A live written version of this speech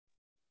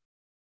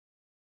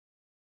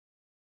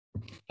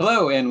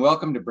Hello and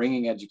welcome to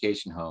Bringing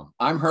Education Home.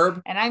 I'm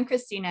Herb. And I'm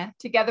Christina.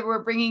 Together,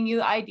 we're bringing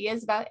you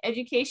ideas about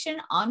education,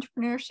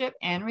 entrepreneurship,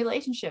 and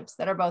relationships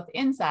that are both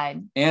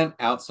inside and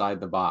outside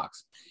the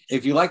box.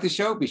 If you like the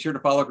show, be sure to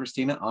follow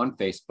Christina on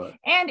Facebook.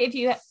 And if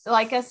you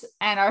like us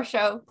and our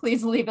show,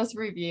 please leave us a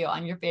review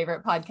on your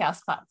favorite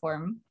podcast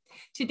platform.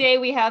 Today,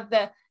 we have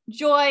the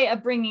joy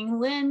of bringing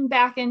Lyn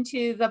back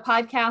into the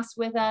podcast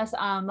with us.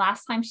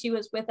 Last time she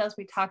was with us,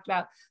 we talked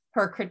about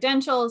her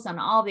credentials and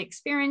all the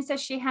experience that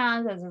she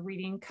has as a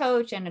reading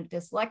coach and a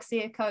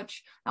dyslexia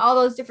coach, all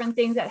those different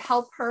things that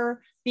help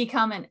her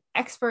become an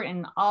expert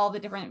in all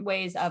the different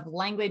ways of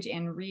language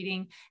and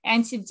reading.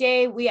 And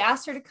today we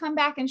asked her to come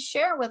back and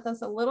share with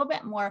us a little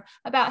bit more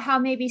about how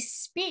maybe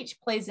speech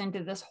plays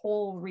into this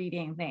whole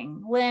reading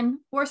thing. Lyn,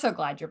 we're so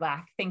glad you're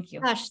back. Thank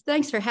you. Gosh,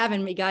 thanks for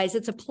having me, guys.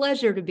 It's a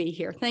pleasure to be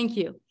here. Thank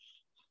you.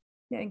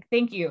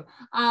 Thank you.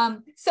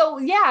 So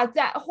yeah,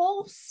 that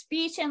whole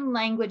speech and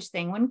language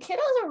thing, when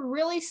kiddos are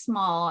really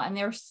small and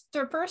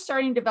they're first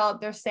starting to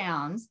develop their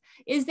sounds,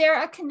 is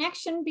there a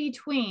connection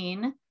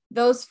between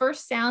those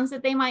first sounds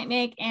that they might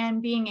make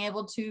and being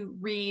able to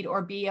read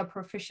or be a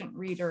proficient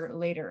reader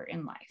later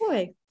in life?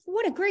 Boy,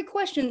 what a great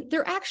question.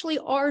 There actually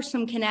are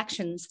some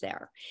connections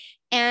there.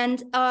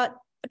 And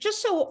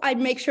just so I'd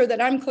make sure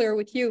that I'm clear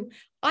with you,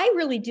 I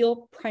really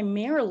deal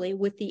primarily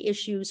with the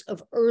issues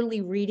of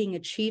early reading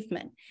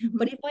achievement. Mm-hmm.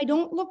 But if I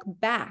don't look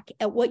back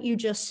at what you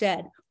just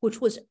said,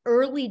 which was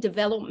early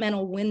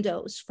developmental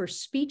windows for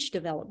speech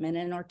development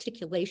and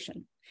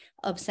articulation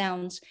of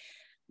sounds,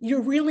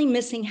 you're really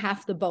missing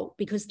half the boat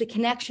because the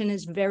connection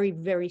is very,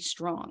 very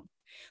strong.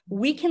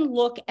 We can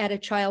look at a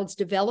child's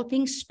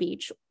developing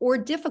speech or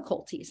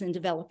difficulties in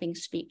developing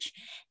speech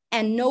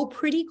and know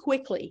pretty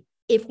quickly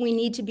if we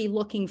need to be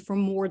looking for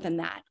more than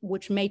that,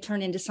 which may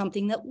turn into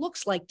something that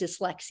looks like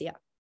dyslexia.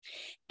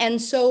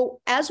 And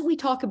so as we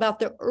talk about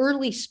the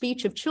early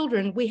speech of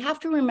children, we have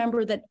to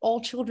remember that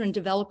all children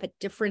develop at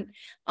different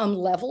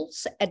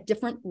levels, at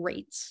different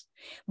rates.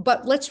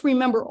 But let's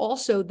remember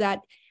also that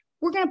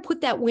we're going to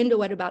put that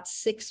window at about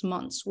 6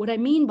 months. What I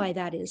mean by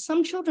that is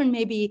some children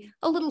may be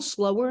a little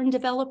slower in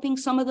developing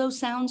some of those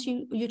sounds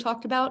you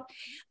talked about.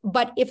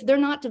 But if they're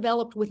not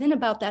developed within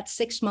about that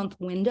 6-month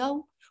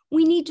window,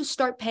 we need to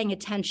start paying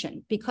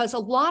attention because a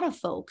lot of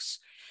folks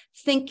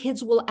think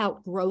kids will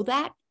outgrow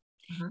that.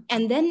 Mm-hmm.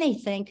 And then they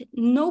think,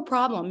 no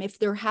problem. If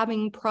they're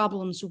having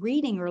problems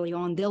reading early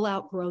on, they'll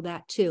outgrow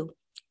that too.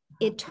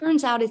 It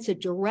turns out it's a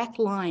direct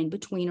line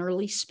between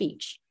early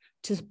speech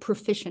to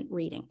proficient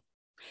reading.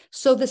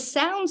 So the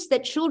sounds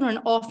that children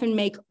often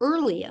make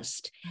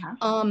earliest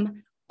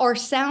are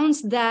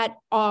sounds that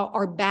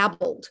are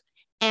babbled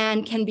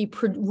and can be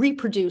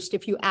reproduced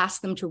if you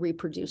ask them to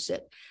reproduce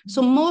it.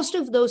 So most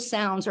of those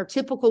sounds are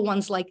typical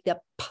ones like the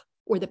P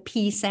or the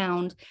P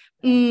sound,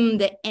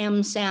 the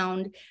M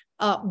sound,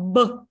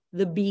 B,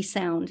 the B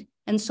sound,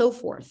 and so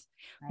forth.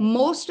 Right.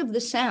 Most of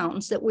the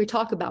sounds that we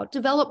talk about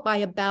develop by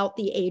about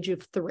the age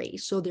of 3.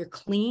 So they're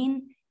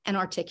clean and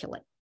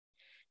articulate.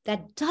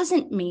 That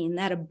doesn't mean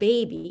that a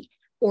baby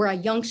or a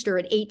youngster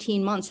at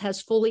 18 months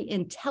has fully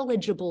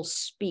intelligible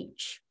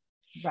speech.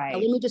 Right. Now,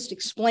 let me just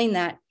explain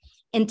that.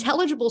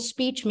 Intelligible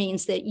speech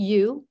means that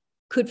you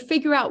could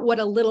figure out what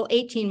a little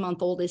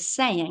 18-month-old is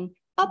saying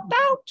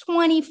about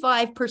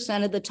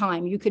 25% of the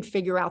time. You could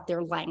figure out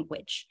their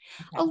language.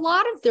 Okay. A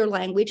lot of their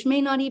language may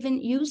not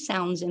even use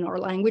sounds in our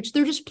language.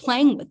 They're just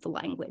playing with the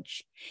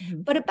language.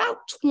 Mm-hmm. But about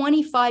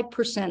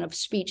 25% of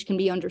speech can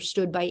be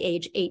understood by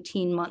age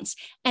 18 months.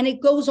 And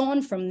it goes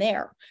on from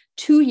there.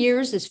 2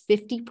 years is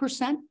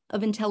 50%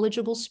 of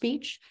intelligible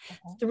speech. Okay.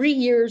 3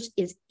 years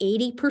is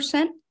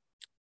 80%.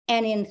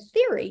 And in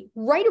theory,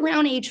 right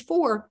around age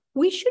 4,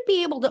 we should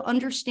be able to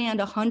understand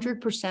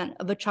 100%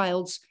 of a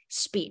child's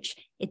speech.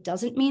 It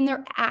doesn't mean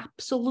they're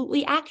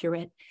absolutely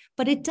accurate,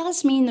 but it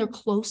does mean they're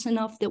close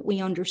enough that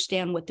we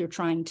understand what they're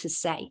trying to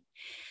say.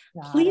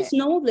 Please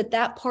know that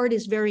that part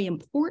is very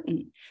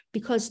important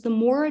because the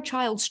more a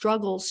child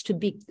struggles to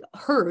be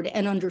heard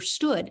and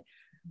understood,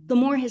 the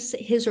more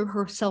his or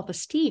her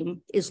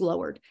self-esteem is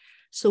lowered.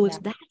 So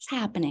if that's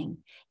happening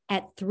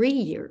at 3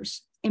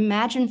 years,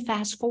 imagine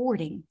fast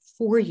forwarding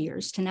 4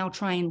 years to now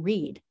try and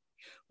read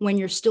when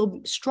you're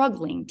still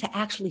struggling to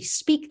actually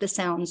speak the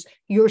sounds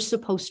you're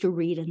supposed to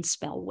read and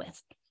spell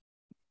with.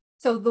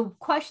 So the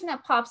question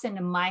that pops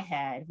into my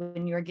head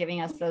when you're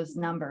giving us those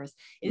numbers,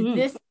 is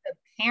this the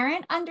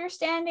parent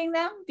understanding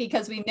them?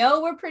 Because we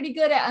know we're pretty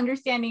good at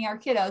understanding our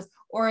kiddos,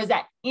 or is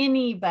that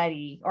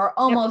anybody or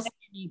almost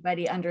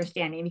anybody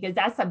understanding? Because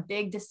that's a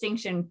big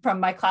distinction from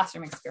my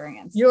classroom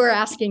experience. You're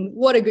asking,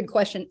 what a good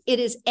question. It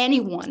is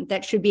anyone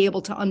that should be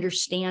able to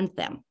understand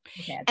them.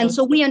 Okay, and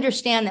so we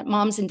understand that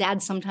moms and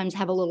dads sometimes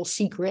have a little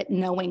secret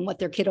knowing what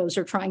their kiddos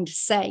are trying to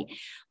say.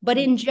 But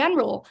in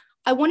general,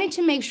 I wanted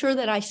to make sure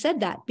that I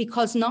said that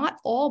because not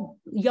all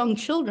young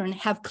children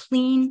have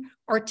clean,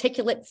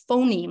 articulate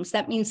phonemes.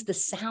 That means the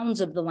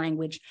sounds of the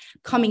language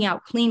coming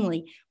out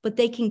cleanly, but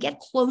they can get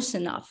close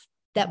enough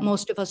that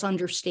most of us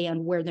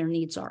understand where their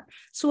needs are.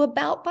 So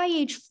about by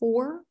age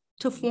 4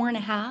 to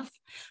 4.5,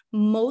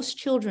 most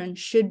children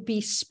should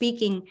be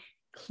speaking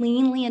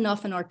cleanly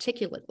enough and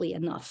articulately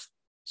enough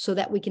so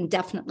that we can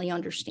definitely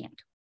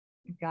understand.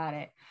 Got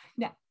it.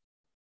 Yeah.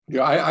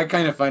 Yeah, I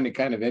kind of find it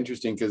kind of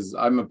interesting because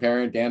I'm a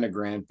parent and a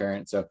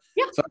grandparent. So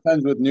Yeah.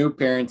 sometimes with new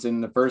parents,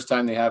 and the first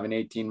time they have an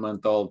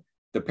 18-month-old,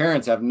 the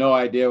parents have no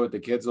idea what the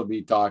kids will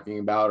be talking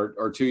about,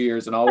 or 2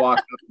 years. And I'll walk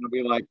up and I'll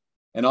be like,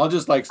 and I'll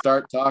just like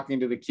start talking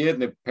to the kid,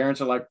 and the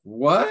parents are like,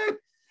 what?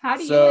 How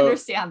do you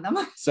understand them?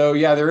 So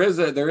yeah, there is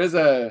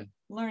a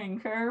learning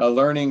curve. A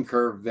learning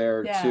curve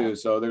there Yeah. too.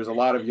 So there's a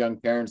lot of young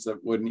parents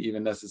that wouldn't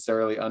even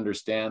necessarily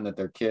understand that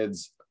their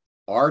kids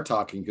are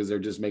talking because they're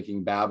just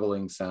making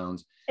babbling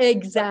sounds.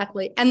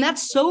 Exactly. And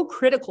that's so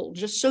critical.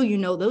 Just so you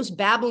know, those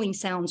babbling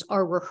sounds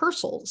are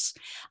rehearsals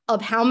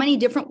of how many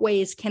different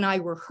ways can I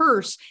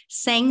rehearse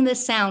saying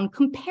this sound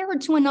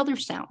compared to another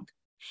sound.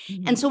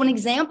 Mm-hmm. And so an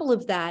example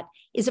of that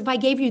is if I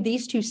gave you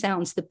these two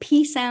sounds, the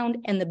P sound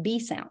and the B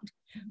sound.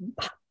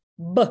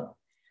 Mm-hmm. B,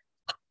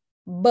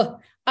 b.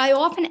 I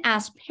often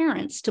ask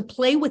parents to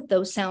play with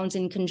those sounds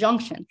in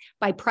conjunction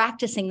by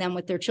practicing them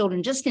with their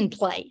children, just in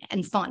play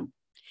and fun.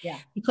 Yeah.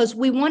 Because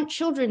we want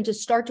children to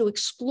start to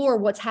explore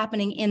what's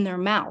happening in their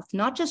mouth,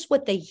 not just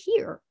what they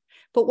hear,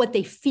 but what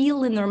they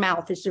feel in their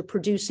mouth as they're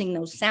producing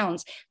those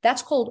sounds.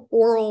 That's called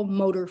oral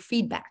motor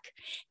feedback.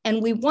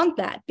 And we want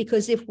that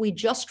because if we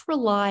just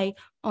rely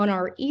on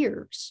our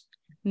ears,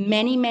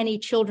 many, many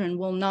children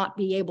will not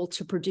be able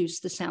to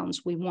produce the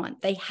sounds we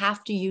want. They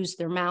have to use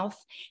their mouth.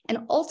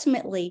 And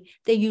ultimately,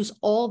 they use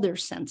all their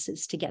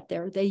senses to get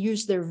there. They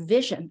use their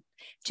vision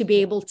to be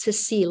able to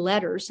see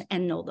letters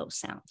and know those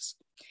sounds.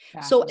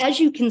 So as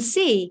you can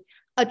see,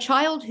 a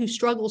child who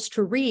struggles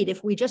to read,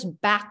 if we just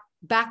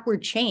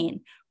backward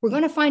chain, we're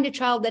going to find a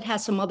child that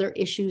has some other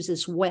issues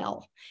as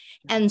well.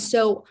 And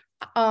so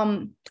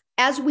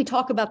as we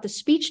talk about the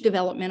speech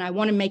development, I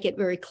want to make it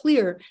very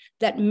clear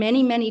that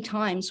many, many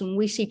times when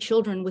we see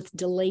children with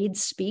delayed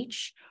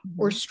speech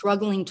or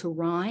struggling to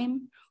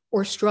rhyme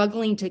or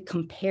struggling to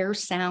compare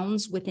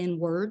sounds within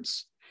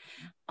words,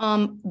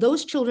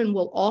 those children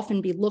will often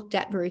be looked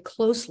at very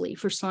closely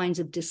for signs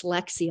of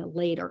dyslexia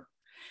later.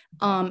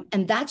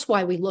 And that's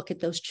why we look at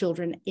those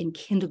children in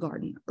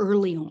kindergarten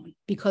early on,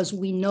 because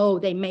we know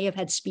they may have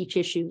had speech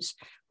issues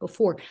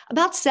before.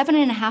 About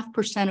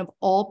 7.5% of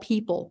all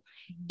people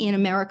in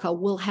America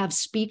will have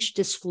speech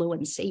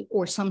disfluency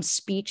or some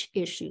speech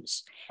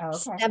issues.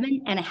 Okay.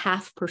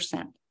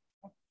 7.5%.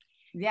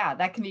 Yeah,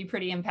 that can be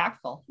pretty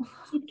impactful.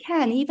 It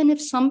can, even if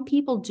some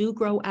people do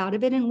grow out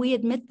of it, and we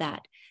admit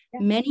that. Yeah.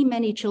 Many,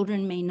 many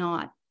children may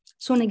not.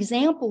 So an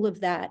example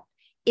of that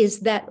is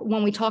that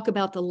when we talk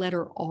about the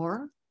letter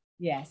R,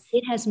 yes,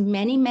 it has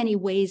many, many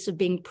ways of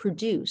being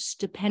produced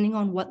depending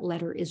on what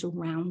letter is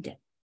around it.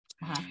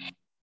 Uh-huh.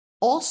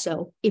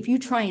 Also, if you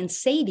try and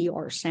say the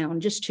R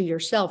sound just to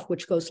yourself,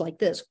 which goes like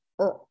this,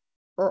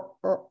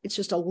 it's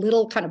just a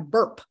little kind of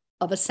burp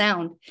of a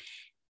sound,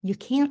 you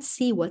can't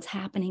see what's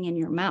happening in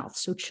your mouth.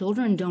 So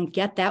children don't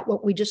get that,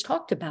 what we just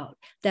talked about,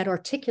 that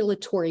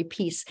articulatory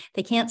piece.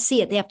 They can't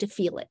see it. They have to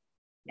feel it.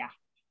 Yeah.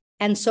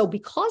 And so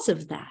because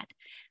of that,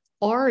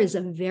 R is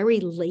a very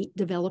late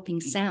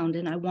developing sound.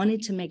 And I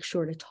wanted to make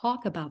sure to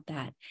talk about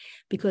that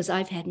because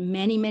I've had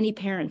many, many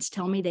parents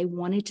tell me they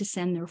wanted to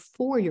send their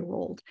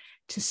 4-year-old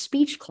to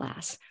speech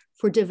class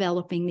for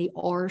developing the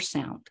R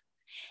sound.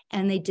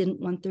 And they didn't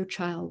want their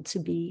child to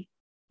be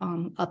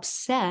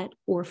upset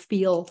or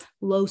feel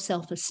low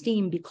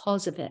self-esteem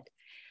because of it.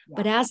 Yeah.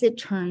 But as it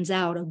turns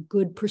out, a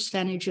good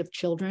percentage of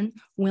children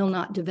will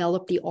not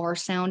develop the R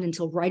sound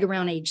until right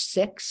around age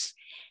 6.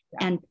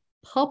 Yeah. And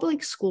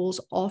public schools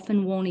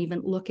often won't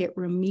even look at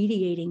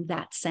remediating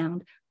that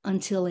sound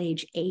until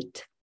age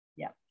 8.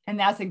 Yeah. And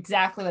that's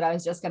exactly what I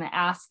was just going to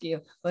ask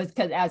you, was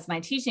because as my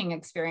teaching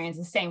experience,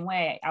 the same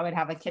way, I would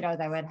have a kiddo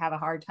that I would have a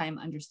hard time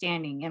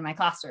understanding in my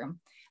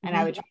classroom. And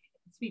I would try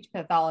a speech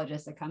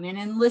pathologist to come in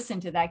and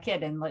listen to that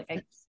kid and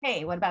like,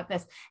 hey, what about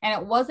this?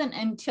 And it wasn't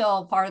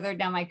until farther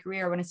down my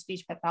career when a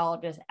speech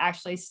pathologist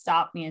actually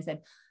stopped me and said,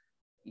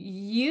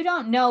 you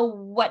don't know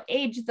what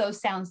age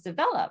those sounds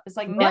develop. It's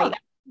like, no, that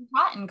wasn't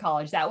taught in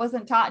college. That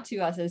wasn't taught to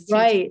us as teachers.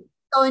 Right.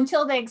 So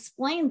until they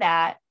explained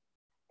that,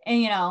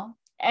 and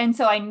and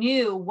so I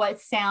knew what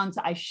sounds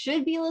I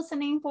should be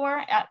listening for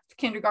at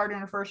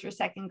kindergarten or first or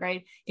second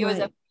grade. It was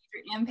a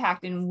major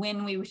impact in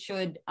when we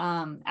should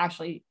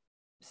refer.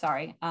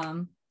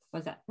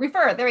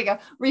 There we go.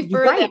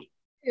 Refer them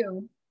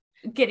to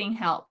getting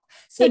help.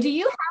 So do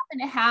you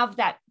happen to have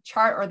that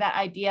chart or that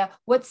idea?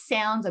 What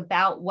sounds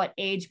about what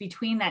age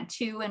between that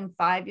 2 and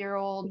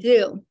 5-year-old?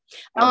 Do.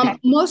 Okay.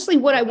 Mostly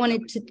what I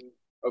wanted to.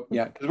 Oh,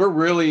 yeah, because we're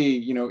really,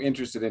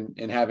 interested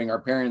in having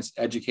our parents'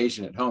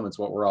 education at home. It's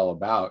what we're all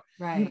about.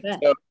 Right.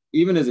 So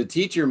even as a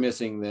teacher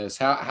missing this,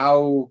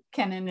 how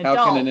can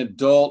an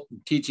adult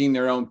teaching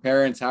their own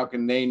parents, how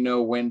can they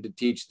know when to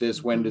teach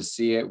this, when to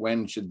see it,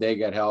 when should they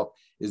get help?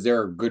 Is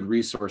there a good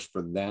resource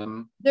for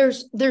them?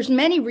 There's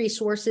many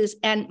resources,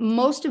 and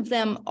most of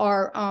them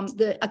are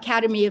the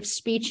Academy of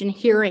Speech and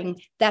Hearing.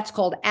 That's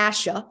called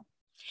ASHA.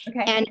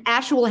 Okay. And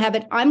Asher will have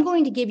it. I'm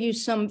going to give you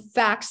some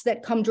facts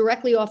that come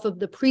directly off of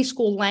the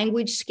preschool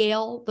language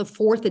scale, the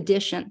 4th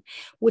edition,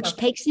 which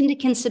takes into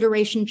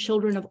consideration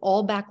children of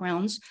all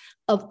backgrounds,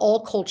 of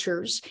all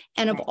cultures,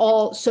 and of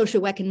all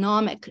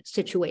socioeconomic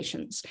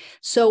situations.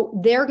 So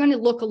they're going to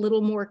look a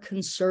little more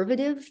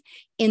conservative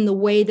in the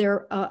way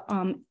they're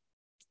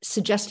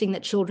suggesting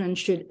that children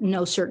should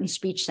know certain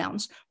speech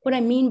sounds. What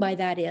I mean by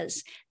that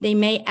is they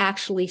may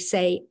actually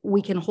say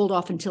we can hold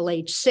off until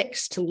age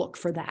 6 to look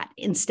for that,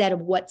 instead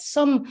of what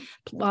some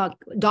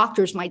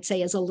doctors might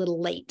say is a little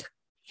late.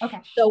 Okay.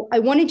 So I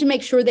wanted to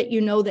make sure that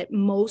you know that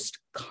most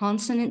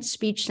consonant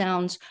speech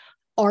sounds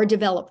are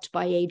developed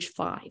by age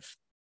 5.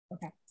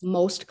 Okay.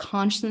 Most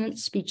consonant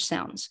speech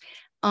sounds.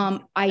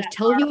 I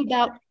tell you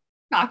about,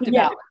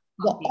 the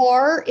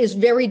R is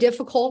very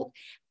difficult.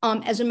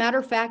 As a matter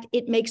of fact,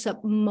 it makes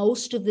up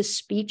most of the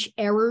speech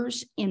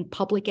errors in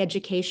public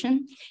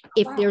education.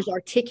 If there's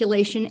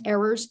articulation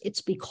errors,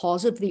 it's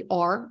because of the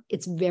R.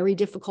 It's very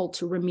difficult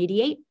to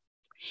remediate.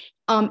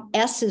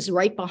 S is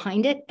right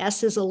behind it.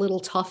 S is a little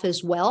tough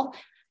as well.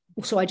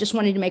 So I just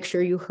wanted to make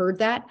sure you heard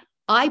that.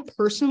 I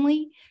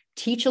personally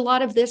teach a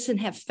lot of this and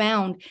have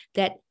found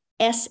that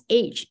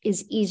SH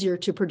is easier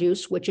to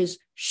produce, which is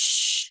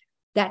shh,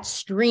 that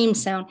stream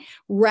sound,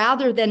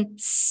 rather than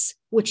s,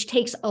 which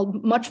takes a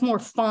much more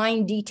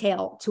fine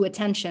detail to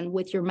attention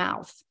with your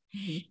mouth.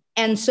 Mm-hmm.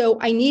 And so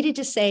I needed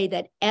to say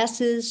that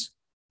S's,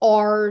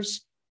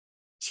 R's,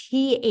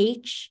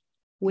 TH,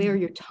 where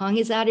your tongue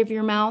is out of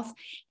your mouth.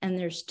 And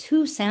there's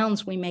 2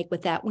 sounds we make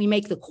with that. We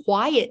make the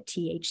quiet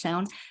TH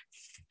sound,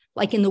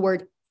 like in the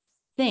word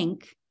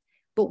think,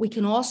 but we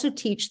can also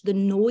teach the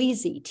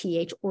noisy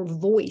TH or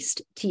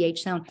voiced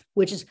TH sound,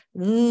 which is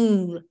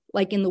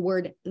like in the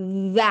word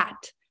that.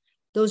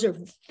 Those are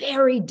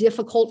very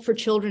difficult for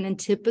children and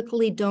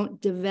typically don't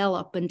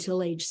develop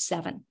until age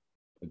 7.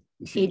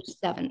 Age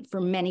 7 for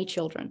many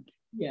children.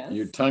 Yes.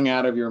 Your tongue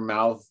out of your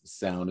mouth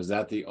sound, is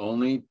that the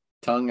only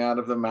tongue out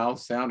of the mouth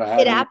sound?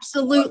 It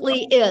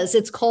absolutely is.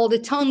 It's called a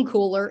tongue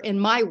cooler in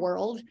my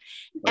world.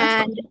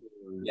 And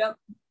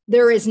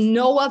there is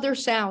no other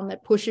sound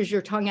that pushes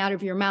your tongue out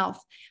of your mouth.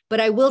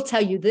 But I will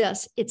tell you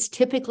this, it's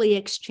typically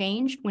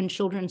exchanged when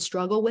children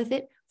struggle with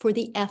it for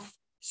the F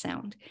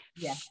sound.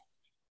 Yeah.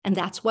 And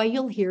that's why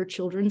you'll hear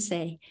children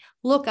say,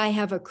 look, I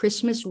have a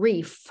Christmas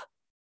wreath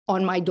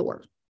on my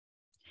door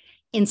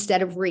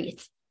instead of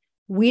wreath.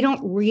 We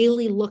don't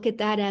really look at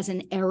that as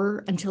an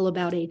error until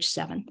about age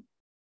 7.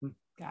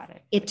 Got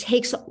it.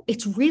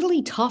 It's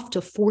really tough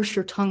to force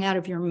your tongue out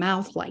of your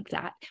mouth like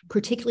that,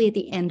 particularly at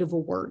the end of a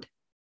word.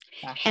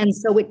 Gotcha. And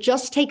so it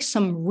just takes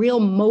some real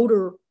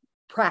motor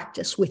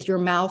practice with your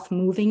mouth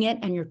moving it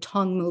and your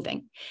tongue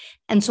moving.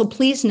 And so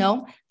please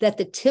know that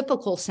the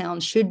typical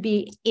sounds should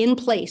be in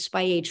place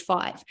by age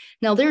 5.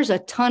 Now there's a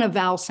ton of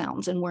vowel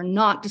sounds and we're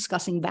not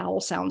discussing vowel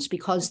sounds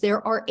because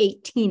there are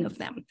 18 of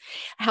them.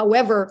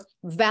 However,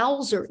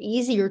 vowels are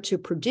easier to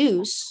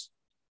produce,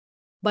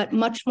 but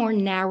much more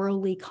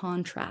narrowly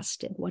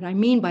contrasted. What I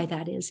mean by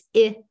that is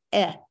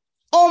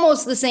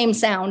almost the same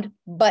sound,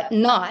 but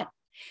not.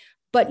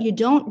 But you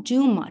don't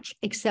do much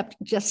except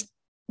just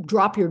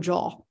drop your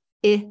jaw.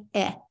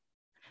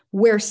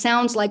 Where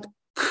sounds like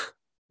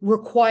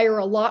require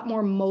a lot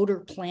more motor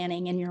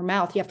planning in your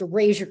mouth. You have to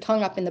raise your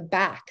tongue up in the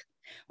back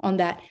on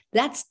that.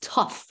 That's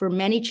tough for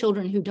many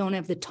children who don't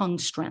have the tongue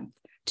strength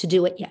to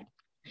do it yet.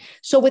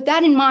 So with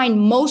that in mind,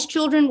 most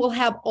children will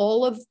have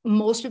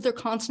most of their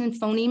consonant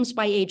phonemes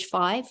by age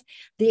 5.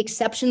 The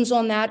exceptions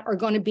on that are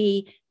going to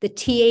be the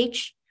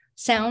TH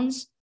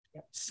sounds.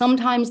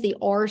 Sometimes the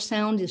R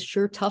sound is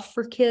sure tough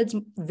for kids,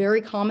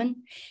 very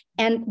common.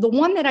 And the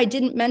one that I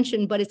didn't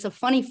mention, but it's a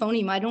funny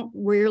phoneme, I don't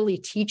rarely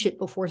teach it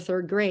before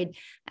 3rd grade.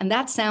 And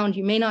that sound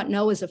you may not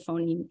know as a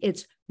phoneme.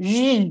 It's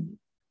Z.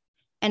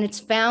 And it's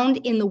found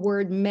in the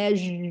word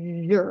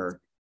measure,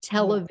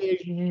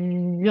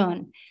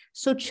 television.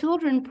 So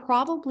children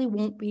probably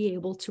won't be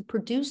able to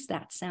produce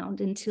that sound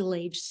until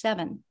age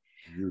 7.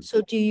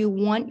 So do you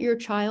want your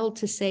child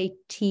to say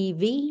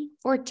TV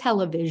or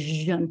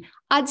television?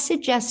 I'd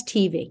suggest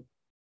TV.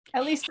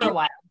 At least for a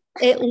while.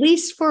 At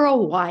least for a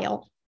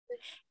while.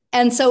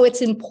 And so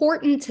it's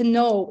important to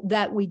know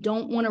that we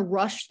don't want to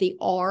rush the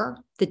R,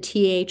 the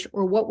TH,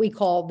 or what we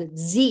call the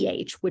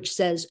ZH, which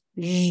says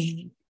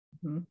Z.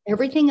 Mm-hmm.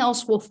 Everything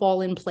else will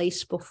fall in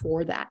place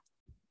before that.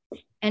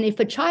 And if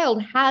a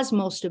child has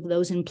most of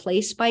those in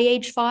place by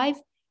age 5,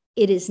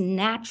 it is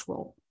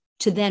natural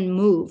to then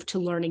move to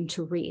learning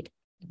to read.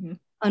 Mm-hmm.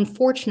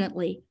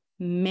 Unfortunately,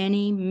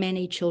 many,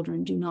 many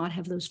children do not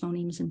have those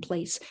phonemes in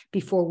place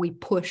before we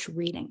push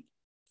reading.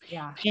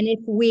 Yeah. And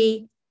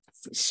if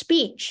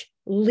speech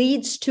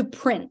leads to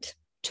print,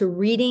 to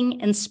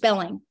reading and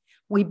spelling,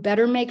 we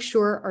better make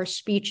sure our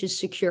speech is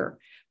secure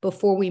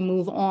before we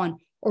move on,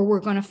 or we're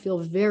going to feel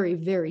very,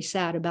 very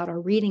sad about our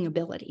reading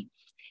ability.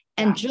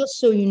 And just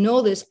so you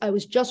know this, I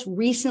was just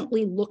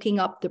recently looking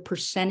up the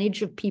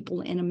percentage of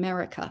people in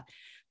America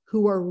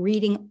who are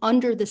reading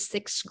under the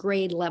 6th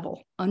grade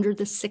level, Heard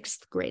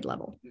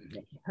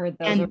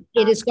those. And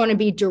it is going to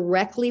be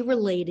directly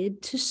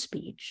related to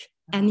speech.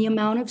 and the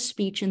amount of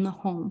speech in the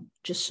home,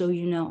 just so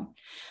you know.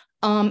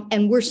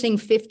 And we're seeing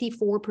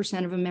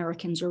 54% of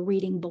Americans are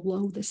reading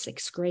below the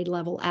 6th grade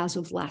level as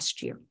of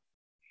last year.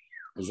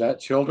 Is that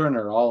children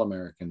or all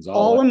Americans?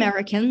 All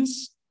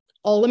Americans,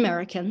 all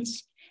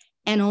Americans.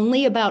 And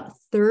only about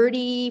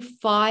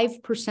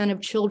 35%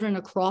 of children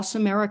across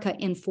America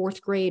in 4th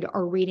grade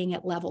are reading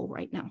at level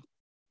right now.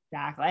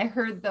 Exactly. I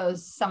heard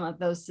some of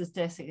those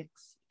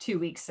statistics 2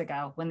 weeks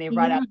ago when they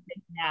brought out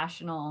the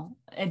national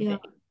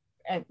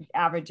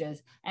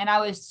averages, and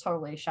I was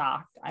totally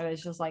shocked. I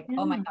was just like,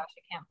 oh my gosh,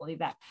 I can't believe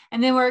that.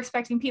 And then we're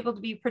expecting people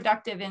to be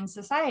productive in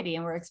society,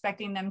 and we're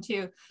expecting them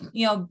to,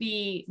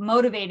 be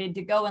motivated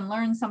to go and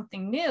learn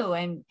something new.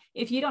 And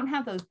if you don't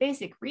have those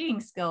basic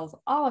reading skills,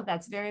 all of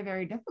that's very,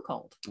 very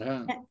difficult.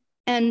 Yeah.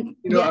 And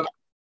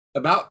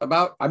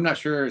about I'm not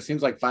sure, it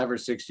seems like 5 or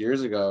 6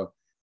 years ago,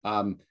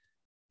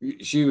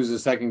 she was a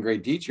 2nd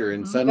grade teacher,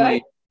 and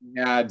suddenly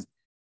had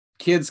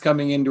kids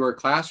coming into her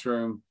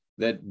classroom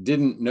that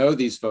didn't know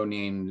these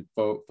phonemes,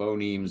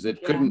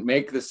 that couldn't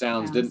make the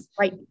sounds.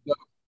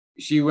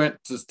 She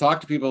went to talk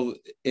to people.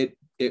 It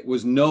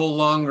was no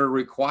longer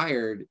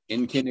required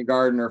in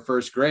kindergarten or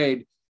 1st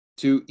grade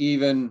to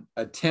even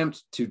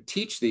attempt to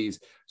teach these.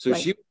 So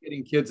she was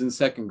getting kids in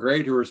 2nd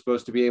grade who were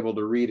supposed to be able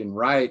to read and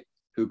write,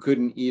 who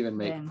couldn't even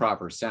make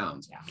proper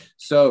sounds.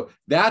 So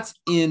that's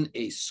in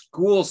a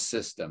school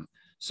system.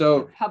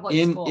 So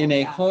in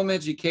a home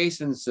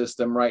education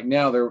system right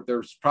now,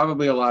 there's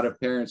probably a lot of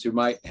parents who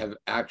might have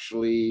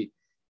actually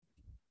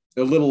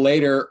a little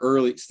later,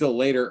 early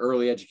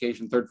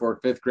education, 3rd,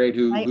 4th, 5th grade,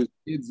 whose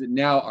kids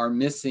now are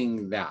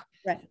missing that.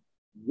 Right.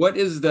 What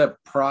is the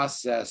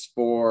process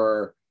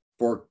for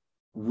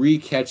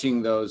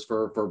recatching those,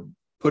 for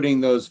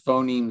putting those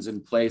phonemes in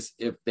place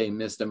if they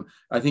missed them?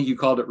 I think you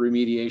called it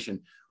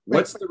remediation.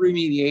 What's the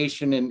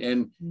remediation,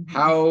 and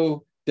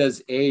how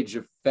does age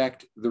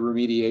affect the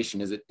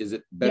remediation? Is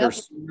it better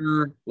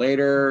sooner,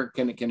 later?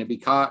 Can it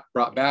be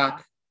brought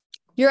back?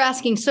 You're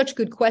asking such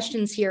good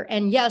questions here.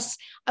 And yes,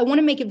 I want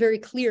to make it very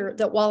clear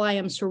that while I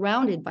am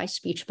surrounded by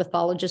speech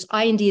pathologists,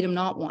 I indeed am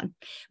not one.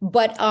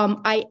 But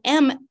I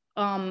am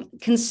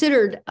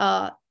considered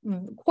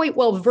quite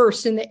well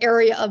versed in the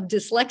area of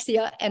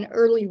dyslexia and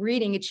early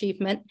reading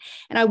achievement.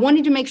 And I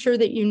wanted to make sure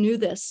that you knew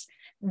this,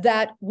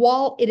 that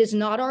while it is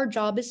not our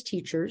job as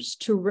teachers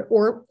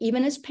or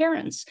even as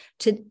parents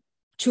to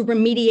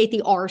remediate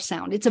the R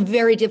sound, it's a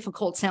very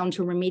difficult sound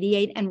to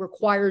remediate and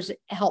requires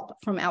help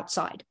from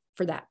outside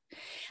for that.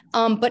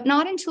 But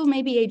not until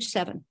maybe age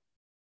 7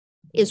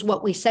 is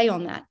what we say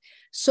on that.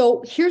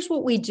 So here's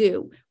what we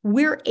do.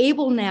 We're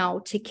able now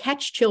to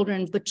catch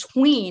children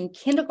between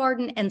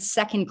kindergarten and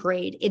 2nd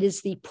grade. It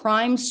is the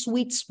prime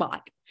sweet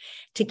spot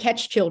to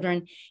catch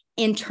children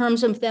in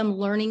terms of them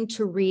learning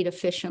to read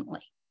efficiently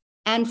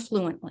and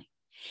fluently.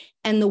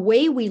 And the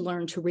way we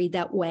learn to read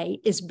that way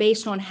is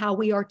based on how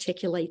we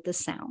articulate the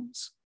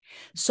sounds.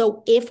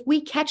 So if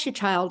we catch a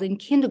child in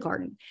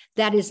kindergarten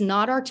that is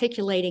not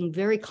articulating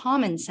very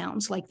common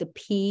sounds like the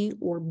P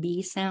or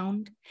B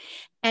sound,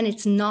 and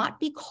it's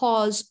not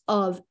because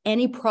of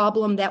any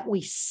problem that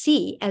we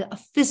see, a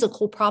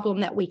physical problem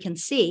that we can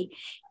see,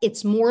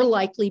 it's more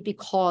likely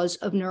because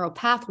of neural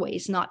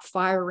pathways not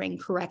firing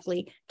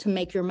correctly to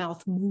make your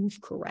mouth move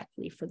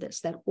correctly for this,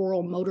 that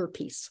oral motor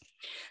piece.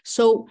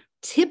 So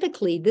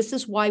typically, this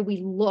is why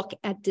we look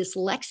at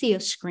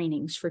dyslexia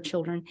screenings for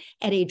children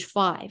at age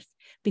 5,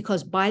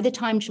 because by the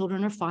time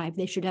children are 5,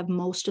 they should have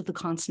most of the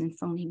consonant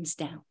phonemes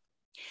down.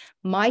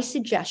 My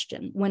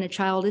suggestion when a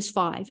child is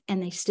 5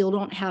 and they still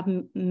don't have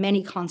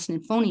many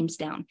consonant phonemes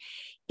down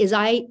is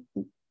I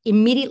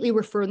immediately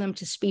refer them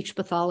to speech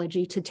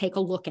pathology to take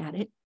a look at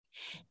it.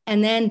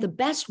 And then the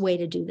best way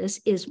to do this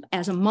is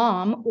as a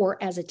mom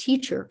or as a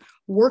teacher,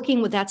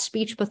 working with that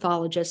speech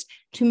pathologist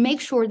to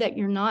make sure that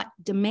you're not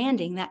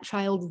demanding that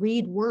child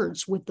read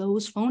words with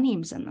those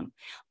phonemes in them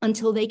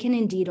until they can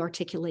indeed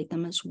articulate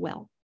them as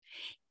well.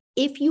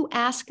 If you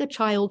ask a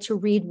child to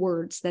read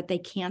words that they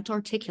can't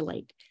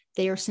articulate,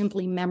 they are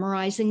simply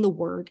memorizing the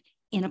word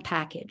in a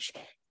package.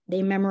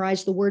 They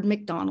memorize the word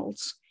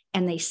McDonald's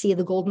and they see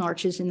the golden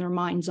arches in their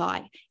mind's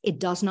eye. It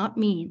does not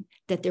mean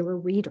that they're a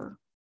reader.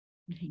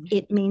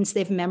 It means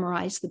they've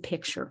memorized the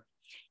picture.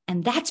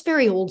 And that's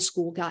very old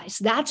school, guys.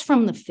 That's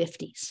from the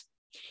 50s.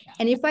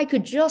 And if I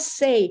could just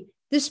say,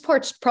 this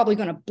part's probably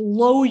going to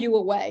blow you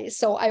away.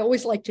 So I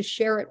always like to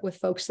share it with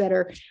folks that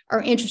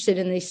are interested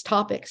in these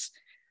topics.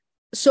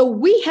 So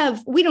we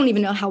don't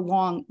even know how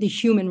long the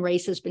human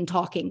race has been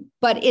talking,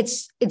 but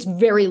it's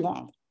very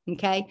long,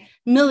 okay?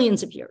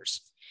 Millions of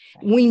years.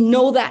 We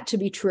know that to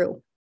be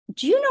true.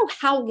 Do you know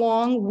how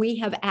long we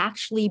have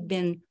actually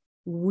been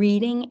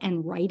reading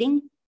and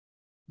writing?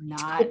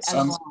 Not as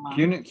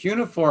long.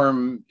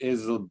 Cuneiform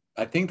is,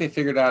 I think they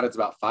figured out it's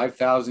about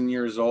 5,000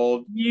 years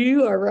old.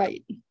 You are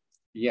right.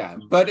 Yeah,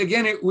 but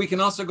again, we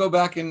can also go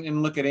back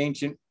and look at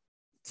ancient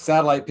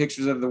satellite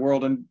pictures of the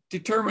world and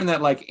determine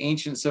that like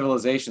ancient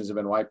civilizations have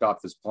been wiped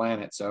off this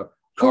planet. So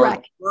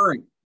correct.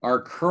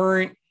 Our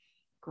current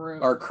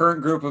group. Our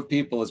current group of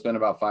people has been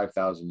about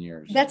 5,000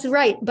 years. That's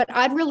right. But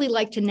I'd really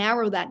like to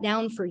narrow that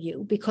down for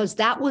you, because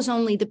that was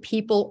only the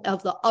people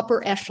of the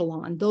upper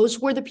echelon. Those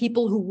were the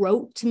people who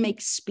wrote to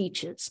make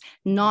speeches,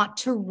 not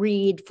to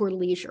read for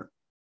leisure.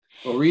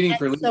 Well, reading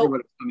for leisure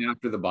would have come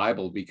after the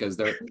Bible, because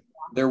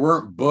there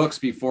weren't books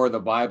before the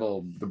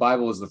Bible. The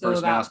Bible was the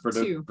first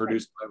mass-produced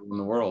Bible in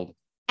the world.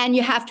 And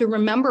you have to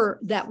remember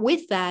that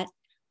with that,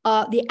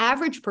 the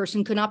average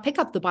person could not pick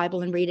up the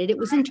Bible and read it. It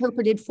was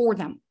interpreted for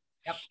them.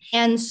 Yep.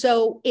 And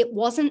so it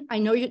wasn't, I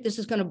know this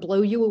is going to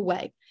blow you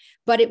away,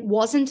 but it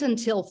wasn't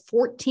until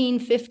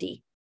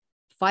 1450,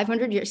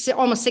 500 years,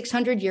 almost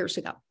 600 years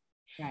ago,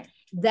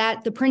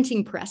 that the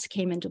printing press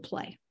came into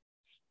play.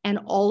 And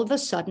all of a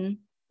sudden,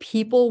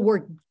 people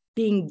were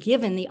being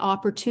given the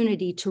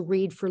opportunity to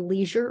read for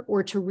leisure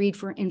or to read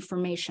for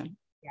information.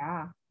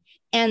 Yeah.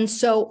 And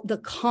so the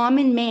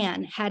common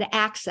man had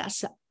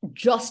access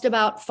just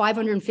about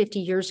 550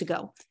 years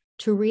ago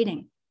to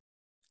reading.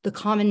 The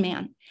common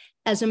man.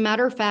 As a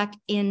matter of fact,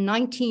 in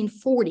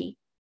 1940,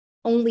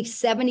 only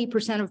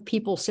 70% of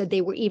people said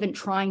they were even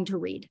trying to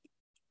read.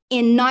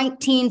 In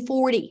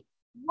 1940.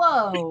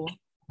 Whoa.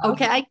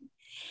 Okay.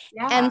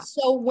 Yeah. And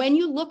so when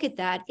you look at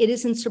that, it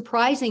isn't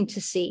surprising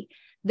to see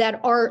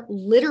that our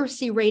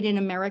literacy rate in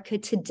America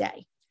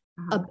today,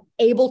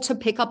 able to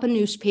pick up a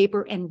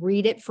newspaper and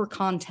read it for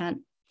content,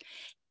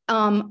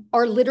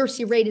 our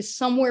literacy rate is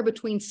somewhere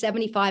between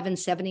 75 and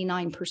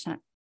 79%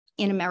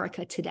 in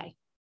America today.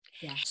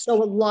 Yeah.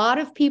 So a lot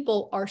of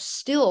people are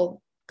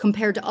still,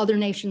 compared to other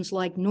nations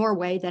like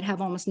Norway that have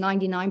almost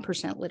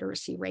 99%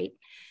 literacy rate,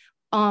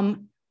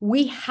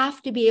 we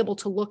have to be able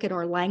to look at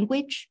our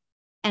language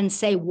and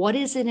say, what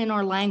is it in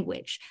our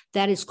language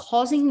that is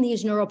causing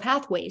these neural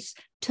pathways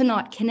to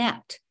not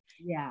connect?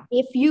 Yeah.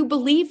 If you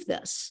believe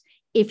this,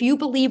 if you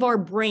believe our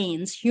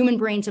brains, human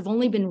brains, have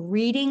only been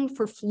reading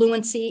for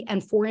fluency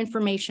and for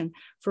information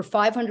for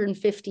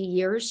 550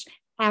 years,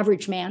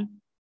 average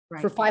man,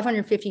 for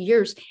 550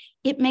 years,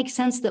 it makes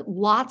sense that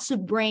lots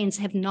of brains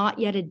have not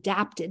yet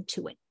adapted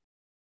to it.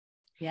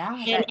 Yeah.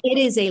 And it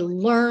is a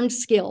learned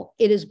skill.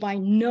 It is by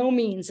no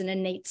means an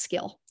innate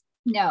skill.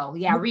 No,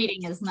 yeah,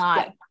 reading is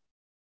not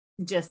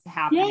just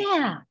happening.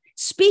 Yeah.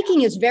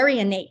 Speaking is very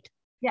innate.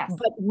 Yes.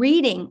 But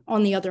reading,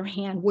 on the other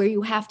hand, where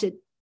you have to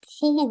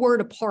pull a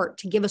word apart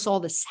to give us all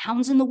the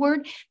sounds in the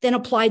word, then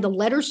apply the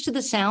letters to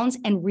the sounds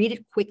and read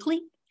it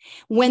quickly,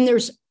 when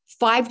there's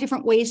 5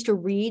 different ways to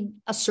read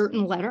a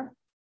certain letter,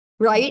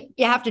 right?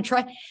 You have to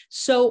try.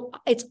 So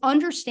it's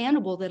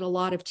understandable that a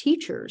lot of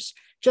teachers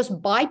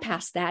just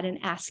bypass that and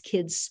ask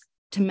kids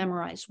to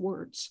memorize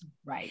words.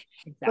 Right.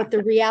 Exactly. But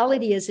the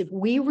reality is, if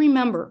we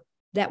remember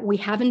that we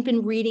haven't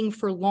been reading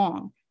for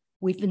long,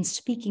 we've been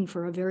speaking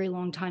for a very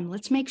long time,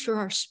 let's make sure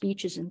our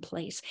speech is in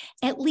place,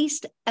 at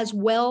least as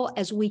well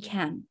as we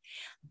can,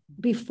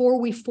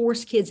 before we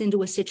force kids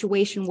into a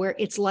situation where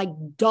it's like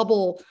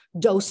double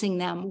dosing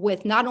them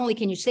with, not only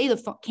can you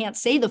can't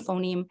say the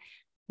phoneme,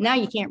 now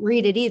you can't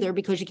read it either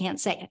because you can't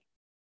say it.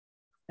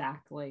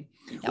 Exactly.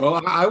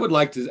 Well, I would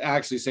like to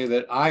actually say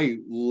that I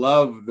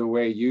love the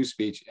way you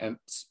speak. And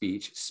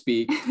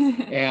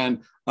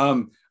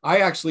I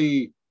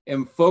actually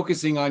am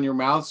focusing on your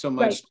mouth so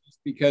much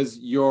because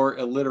your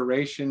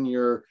alliteration,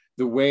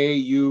 the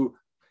way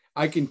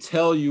I can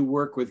tell you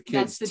work with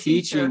kids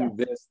teaching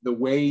this, the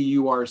way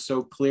you are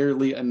so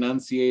clearly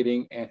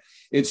enunciating, and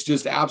it's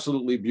just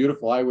absolutely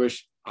beautiful. I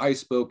wish I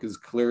spoke as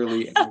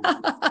clearly.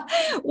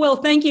 Well,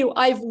 thank you.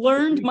 I've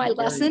learned my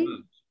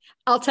lesson.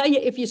 I'll tell you,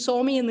 if you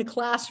saw me in the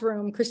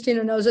classroom,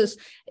 Christina knows this,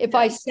 if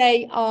I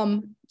say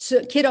to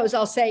kiddos,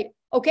 I'll say,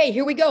 okay,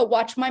 here we go,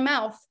 watch my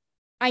mouth.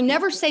 I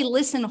never say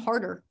listen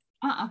harder.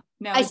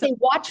 No, I say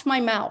watch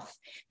my mouth,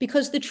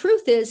 because the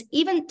truth is,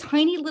 even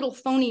tiny little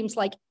phonemes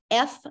like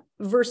F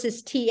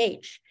versus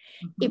TH,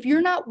 if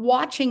you're not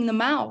watching the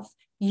mouth,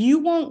 you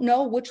won't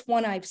know which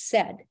one I've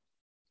said.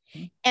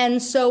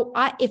 And so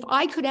if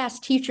I could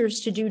ask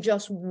teachers to do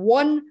just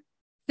one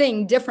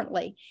thing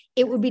differently,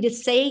 it would be to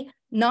say,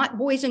 not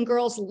boys and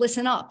girls,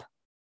 listen up.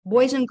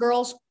 Boys and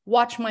girls,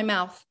 watch my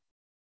mouth.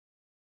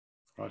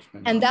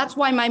 And that's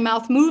why my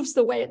mouth moves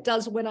the way it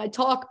does when I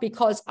talk,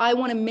 because I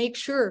want to make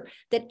sure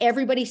that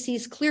everybody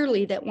sees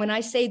clearly that when I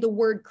say the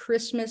word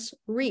Christmas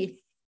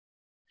wreath,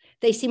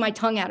 they see my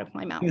tongue out of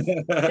my mouth.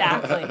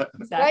 Exactly.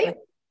 Right?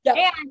 Yeah.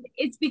 And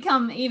it's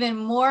become even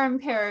more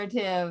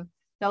imperative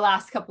the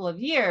last couple of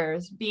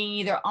years, being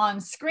either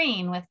on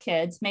screen with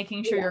kids,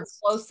 making sure you're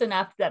close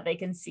enough that they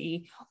can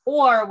see,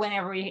 or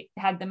whenever we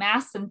had the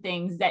masks and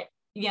things that,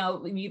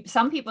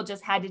 some people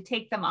just had to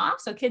take them off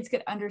so kids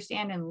could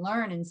understand and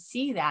learn and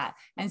see that.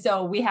 And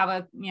so we have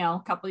a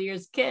couple of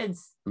years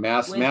kids.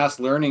 Mass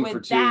learning for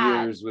 2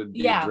 years would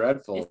be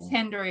dreadful. It's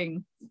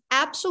hindering.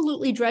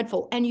 Absolutely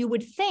dreadful. And you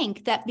would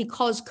think that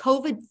because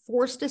COVID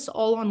forced us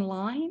all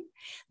online,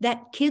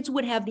 that kids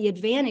would have the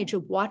advantage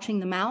of watching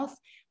the mouth.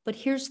 But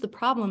here's the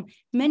problem.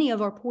 Many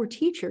of our poor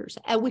teachers,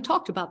 and we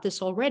talked about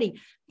this already,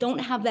 don't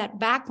have that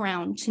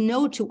background to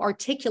know to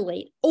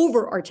articulate,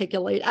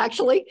 over-articulate,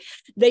 actually.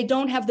 They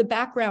don't have the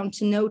background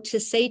to know to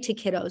say to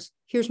kiddos,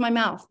 here's my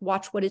mouth,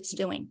 watch what it's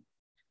doing.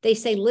 They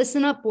say,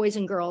 listen up, boys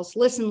and girls,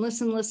 listen,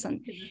 listen,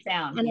 listen.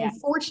 Sound, and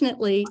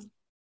unfortunately,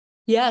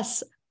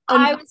 yes.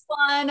 I was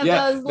one of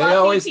those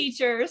lucky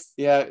teachers.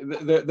 Yeah,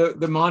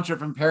 the mantra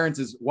from parents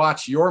is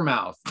watch your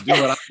mouth, do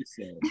what I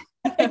say.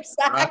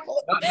 Exactly.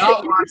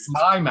 Not watch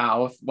my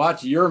mouth,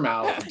 watch your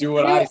mouth, do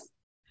what I say.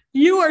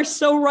 You are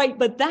so right.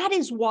 But that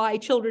is why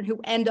children who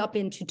end up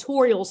in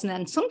tutorials and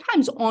then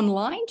sometimes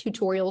online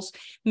tutorials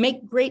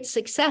make great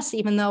success,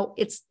 even though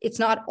it's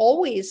not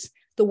always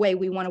the way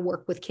we want to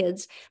work with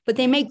kids, but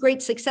they make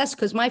great success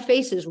because my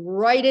face is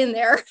right in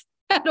there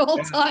at all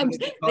times.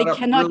 They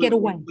cannot get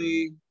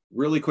away.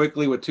 Really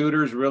quickly with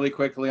tutors, really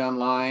quickly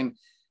online,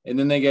 and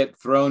then they get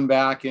thrown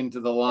back into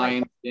the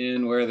lion's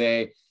den where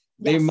they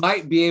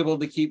might be able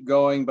to keep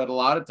going, but a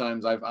lot of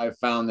times I've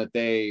found that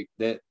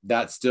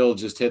that still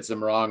just hits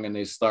them wrong and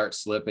they start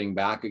slipping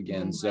back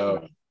again.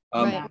 So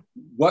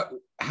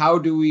how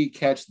do we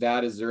catch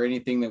that? Is there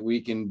anything that we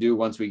can do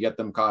once we get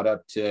them caught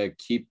up to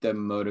keep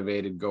them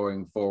motivated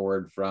going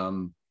forward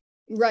from?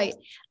 Right.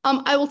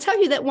 I will tell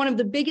you that one of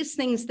the biggest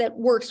things that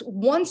works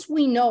once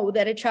we know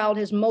that a child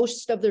has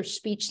most of their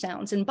speech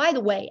sounds, and by the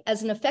way,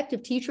 as an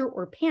effective teacher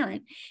or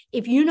parent,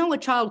 if you know a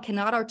child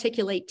cannot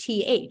articulate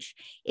TH,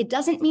 it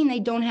doesn't mean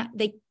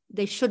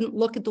they shouldn't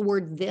look at the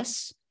word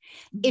this.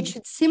 Mm-hmm. It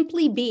should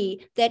simply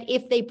be that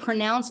if they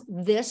pronounce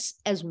this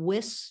as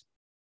whis,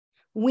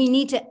 we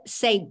need to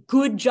say,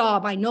 good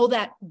job. I know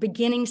that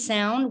beginning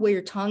sound where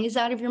your tongue is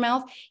out of your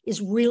mouth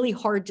is really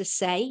hard to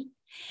say.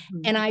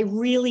 And I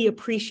really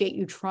appreciate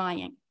you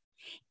trying.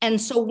 And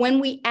so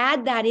when we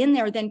add that in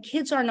there, then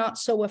kids are not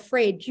so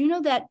afraid. Do you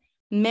know that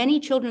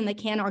many children that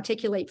can't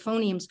articulate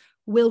phonemes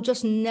will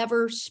just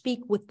never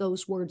speak with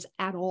those words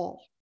at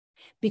all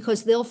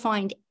because they'll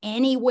find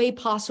any way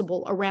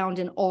possible around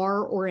an R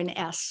or an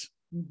S.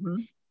 Mm-hmm.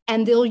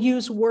 And they'll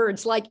use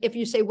words like if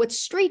you say, what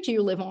street do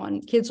you live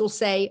on? Kids will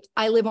say,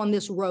 I live on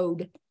this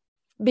road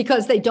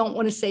because they don't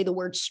want to say the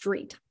word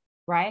street.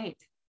 Right.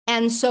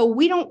 And so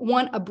we don't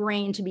want a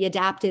brain to be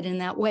adapted in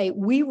that way.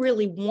 We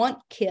really want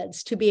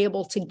kids to be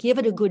able to give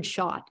it a good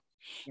shot.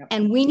 Yep.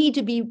 And we need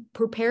to be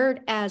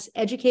prepared as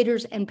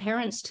educators and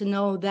parents to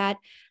know that,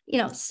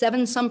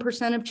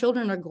 7% of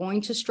children are going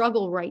to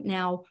struggle right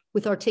now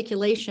with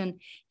articulation.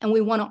 And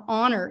we want to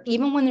honor,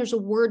 even when there's a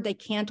word they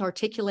can't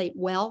articulate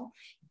well,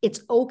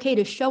 it's okay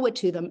to show it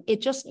to them.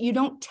 You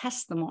don't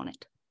test them on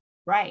it.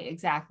 Right.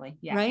 Exactly.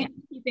 Yeah. Right.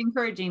 And keep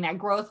encouraging that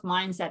growth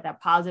mindset,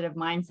 that positive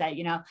mindset,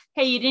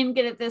 hey, you didn't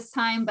get it this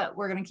time, but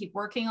we're going to keep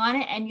working on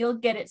it and you'll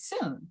get it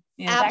soon.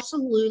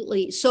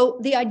 Absolutely. So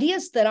the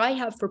ideas that I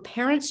have for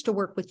parents to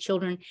work with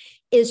children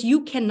is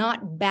you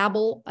cannot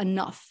babble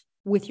enough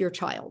with your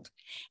child.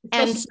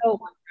 And so,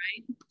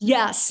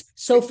 yes.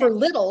 So for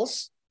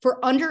littles,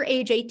 for under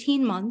age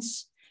 18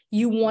 months,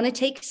 you want to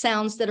take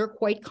sounds that are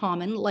quite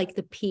common, like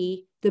the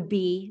P, the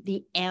B,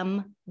 the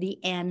M, the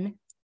N,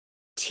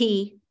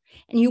 T.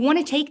 And you want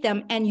to take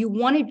them and you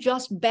want to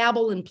just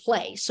babble and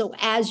play. So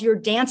as you're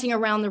dancing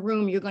around the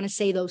room, you're going to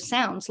say those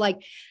sounds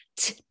like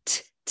t,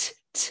 t, t,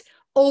 t,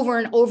 over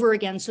and over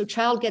again. So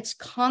child gets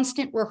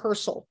constant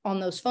rehearsal on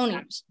those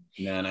phonemes.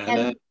 Na, na,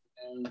 na,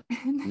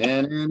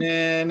 na,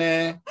 na,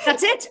 na.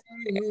 That's it.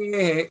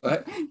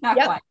 Not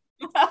quite.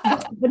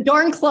 But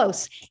darn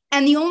close.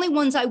 And the only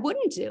ones I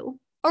wouldn't do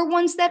are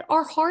ones that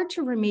are hard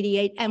to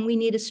remediate. And we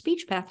need a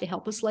speech path to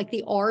help us, like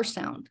the R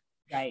sound,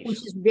 which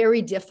is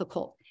very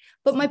difficult.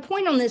 But my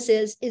point on this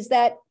is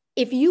that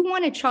if you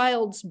want a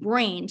child's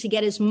brain to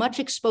get as much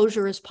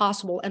exposure as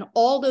possible and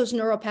all those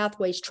neural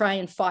pathways try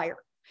and fire,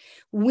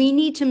 we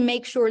need to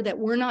make sure that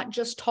we're not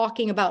just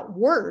talking about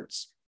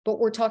words, but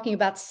we're talking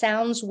about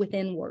sounds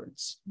within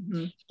words.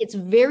 Mm-hmm. It's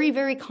very,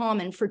 very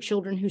common for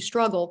children who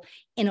struggle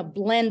in a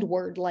blend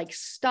word like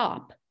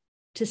stop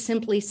to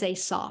simply say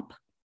sop,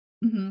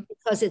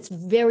 because it's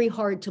very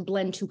hard to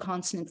blend two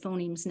consonant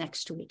phonemes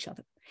next to each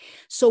other.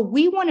 So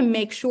we want to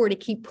make sure to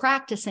keep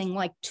practicing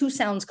like two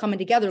sounds coming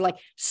together, like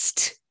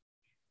st,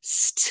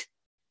 st,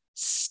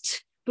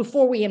 st,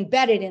 before we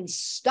embed it in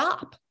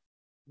stop.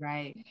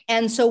 Right.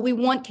 And so we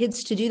want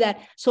kids to do that.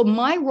 So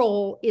my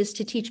role is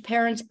to teach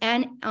parents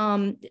and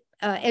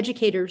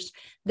educators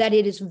that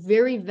it is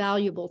very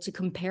valuable to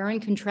compare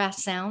and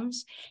contrast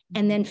sounds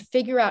and then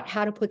figure out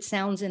how to put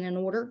sounds in an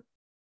order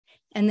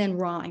and then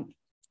rhyme.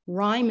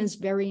 Rhyme is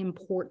very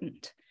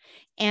important.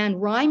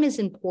 And rhyme is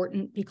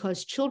important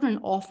because children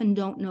often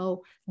don't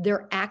know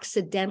they're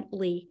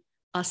accidentally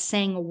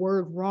saying a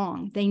word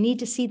wrong. They need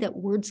to see that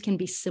words can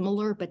be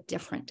similar but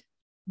different.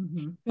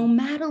 Mm-hmm. No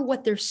matter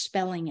what their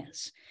spelling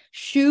is.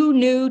 Shoe,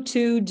 knew,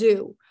 to,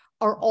 do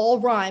are all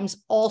rhymes,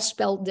 all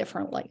spelled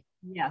differently.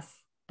 Yes.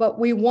 But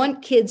we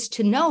want kids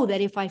to know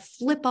that if I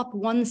flip up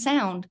one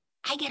sound,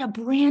 I get a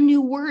brand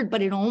new word,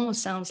 but it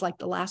almost sounds like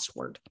the last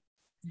word.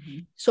 Mm-hmm.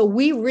 So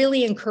we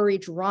really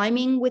encourage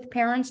rhyming with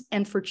parents,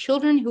 and for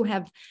children who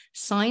have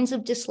signs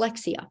of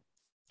dyslexia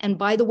And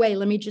by the way,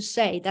 let me just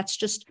say, that's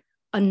just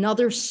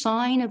another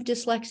sign of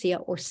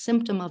dyslexia or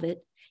symptom of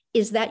it,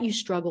 is that you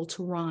struggle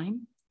to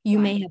rhyme. You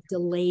may have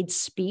delayed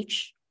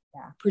speech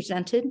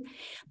presented,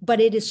 but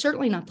it is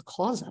certainly not the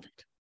cause of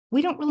it.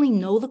 We don't really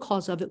know the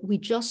cause of it. We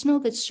just know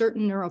that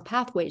certain neural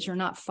pathways are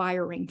not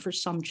firing for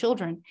some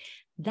children.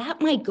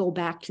 That might go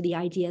back to the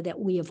idea that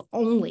we have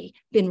only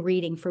been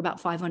reading for about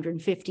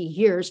 550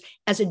 years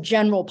as a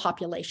general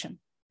population.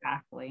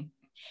 Exactly.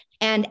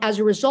 And as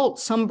a result,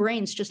 some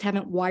brains just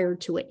haven't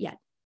wired to it yet.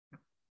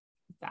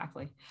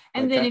 Exactly.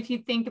 And then if you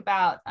think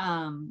about,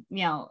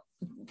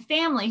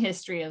 family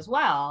history as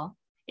well,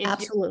 if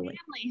Absolutely. your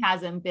family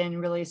hasn't been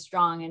really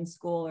strong in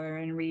school or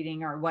in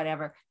reading or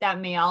whatever, that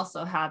may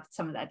also have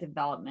some of that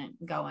development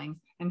going.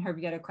 And Herb,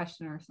 you got a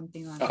question or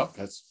something like that? Oh,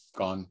 that's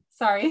gone.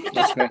 Sorry.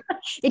 That's okay.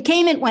 It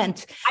came, it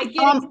went. I get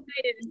excited.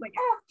 It's like,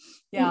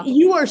 yeah.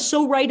 You are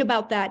so right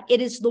about that. It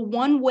is the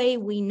one way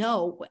we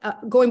know,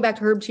 going back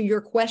to Herb, to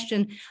your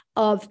question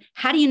of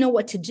how do you know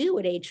what to do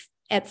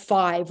at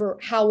 5, or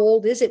how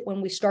old is it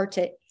when we start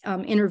to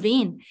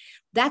intervene?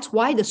 That's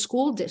why the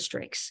school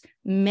districts,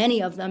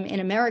 many of them in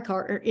America,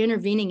 are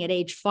intervening at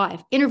age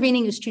 5.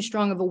 Intervening is too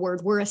strong of a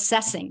word. We're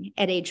assessing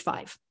at age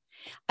 5.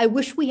 I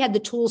wish we had the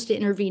tools to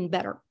intervene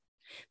better,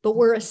 but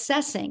we're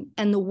assessing.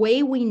 And the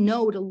way we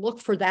know to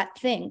look for that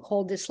thing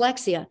called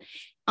dyslexia,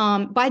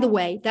 by the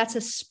way, that's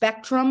a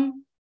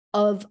spectrum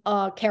of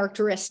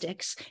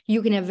characteristics.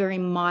 You can have very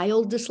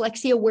mild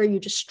dyslexia where you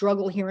just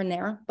struggle here and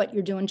there, but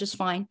you're doing just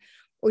fine.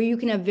 Or you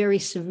can have very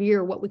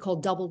severe, what we call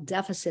double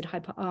deficit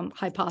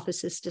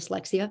hypothesis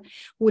dyslexia,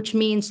 which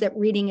means that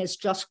reading is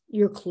just,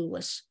 you're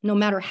clueless, no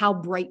matter how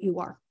bright you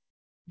are.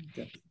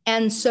 Okay.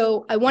 And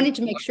so I wanted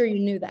to make sure you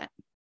knew that.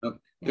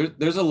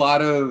 There's a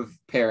lot of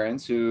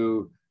parents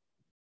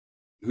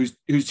whose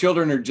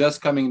children are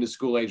just coming into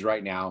school age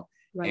right now.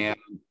 Right. And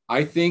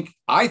I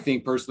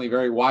think personally,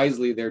 very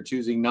wisely, they're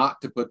choosing not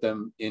to put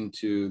them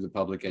into the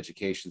public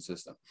education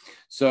system.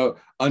 So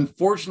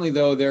unfortunately,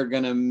 though, they're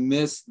going to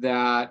miss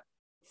that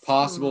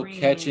possible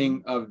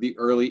catching of the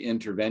early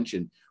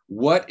intervention.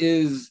 What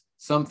is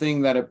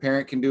something that a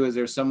parent can do? Is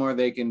there somewhere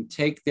they can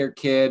take their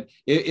kid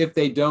if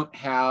they're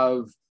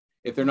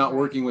not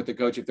working with the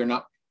coach,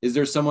 is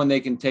there someone they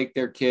can take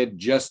their kid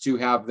just to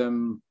have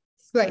them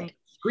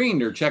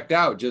screened or checked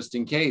out just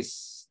in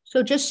case?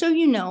 So just so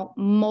you know,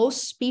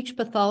 most speech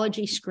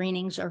pathology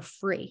screenings are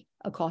free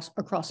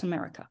across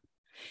America.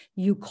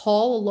 You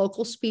call a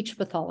local speech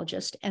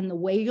pathologist, and the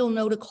way you'll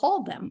know to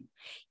call them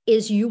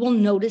is you will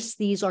notice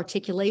these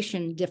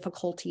articulation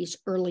difficulties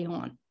early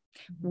on,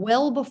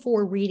 well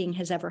before reading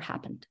has ever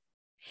happened.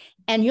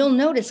 And you'll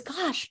notice,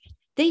 gosh,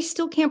 they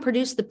still can't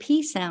produce the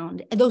P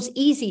sound, and those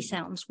easy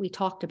sounds we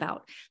talked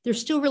about. They're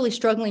still really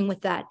struggling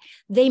with that.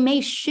 They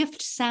may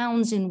shift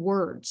sounds in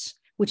words,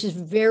 which is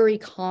very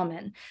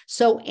common.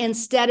 So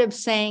instead of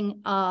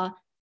saying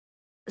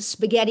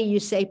spaghetti, you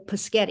say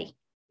paschetti.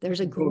 There's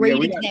a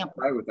great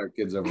example. We with our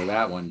kids over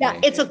that one. Yeah,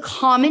 it's a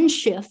common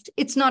shift.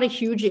 It's not a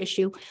huge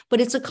issue, but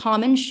it's a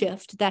common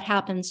shift that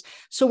happens.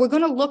 So we're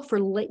going to look for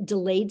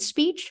delayed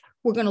speech.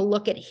 We're going to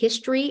look at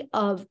history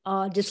of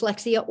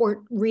dyslexia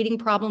or reading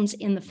problems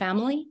in the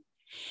family.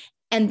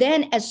 And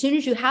then as soon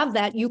as you have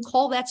that, you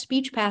call that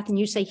speech path and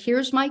you say,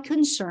 here's my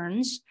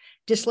concerns.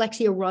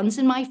 Dyslexia runs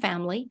in my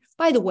family.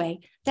 By the way,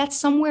 that's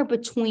somewhere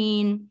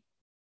between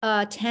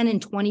 10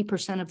 and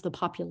 20% of the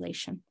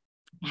population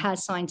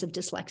has signs of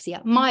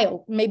dyslexia,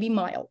 mild, maybe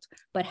mild,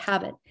 but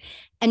have it.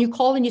 And you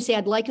call and you say,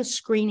 I'd like a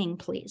screening,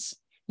 please.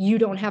 You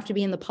don't have to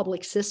be in the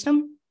public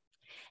system.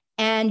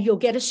 And you'll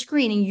get a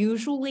screening.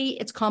 Usually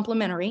it's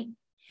complimentary.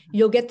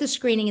 You'll get the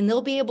screening and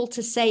they'll be able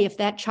to say if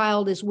that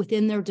child is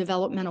within their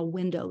developmental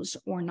windows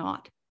or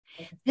not.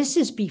 This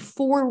is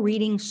before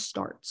reading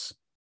starts.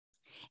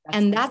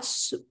 And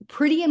that's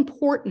pretty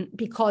important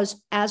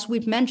because, as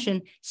we've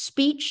mentioned,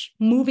 speech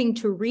moving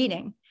to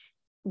reading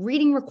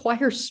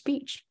requires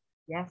speech.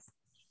 Yes.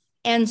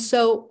 And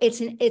so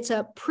it's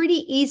a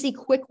pretty easy,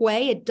 quick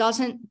way. It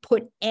doesn't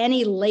put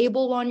any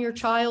label on your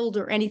child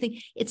or anything.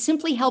 It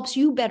simply helps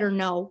you better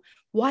know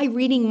why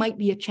reading might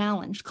be a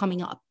challenge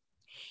coming up.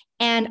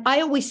 And I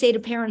always say to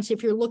parents,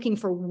 if you're looking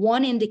for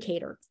one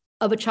indicator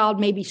of a child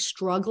maybe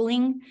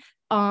struggling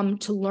to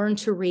learn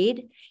to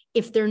read,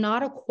 if they're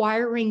not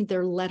acquiring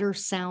their letter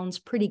sounds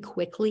pretty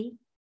quickly,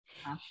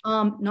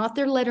 not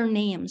their letter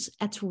names.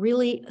 That's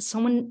really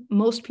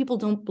most people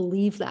don't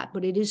believe that,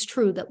 but it is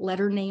true that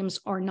letter names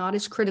are not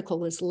as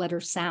critical as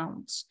letter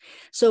sounds.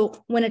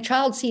 So when a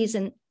child sees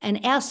an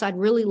S, I'd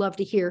really love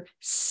to hear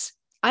S.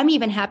 I'm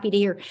even happy to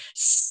hear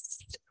S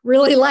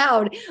really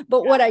loud.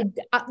 But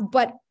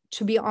but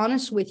to be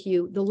honest with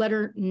you, the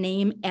letter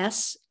name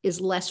S is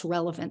less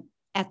relevant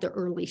at the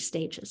early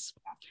stages.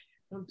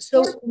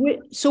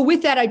 So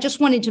with that, I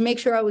just wanted to make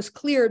sure I was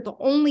clear. The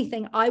only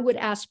thing I would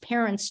ask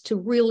parents to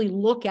really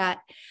look at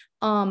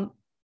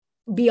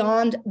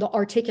beyond the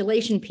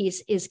articulation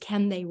piece is,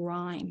 can they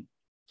rhyme?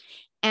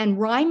 And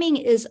rhyming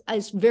is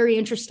very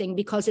interesting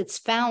because it's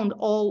found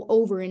all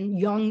over in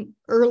young,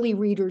 early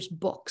readers'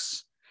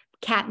 books.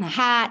 Cat in the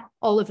Hat,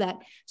 all of that.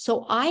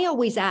 So I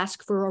always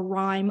ask for a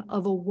rhyme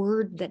of a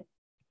word that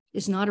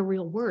is not a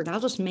real word. I'll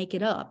just make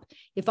it up.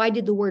 If I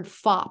did the word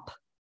fop,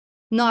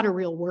 not a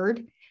real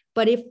word,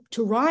 but if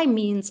to rhyme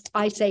means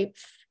I say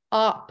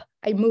op,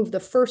 I move the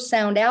first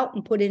sound out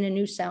and put in a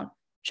new sound.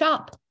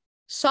 Chop,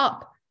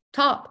 sop,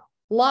 top,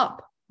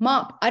 lop,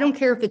 mop. I don't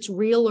care if it's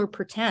real or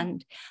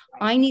pretend.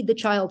 I need the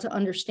child to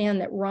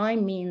understand that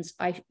rhyme means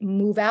I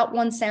move out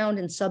one sound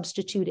and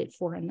substitute it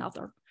for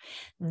another.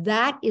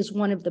 That is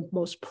one of the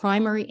most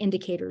primary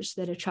indicators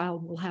that a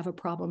child will have a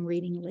problem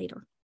reading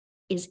later,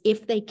 is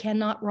if they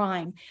cannot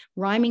rhyme.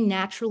 Rhyming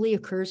naturally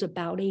occurs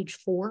about age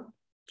 4.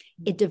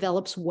 It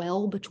develops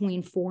well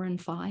between 4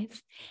 and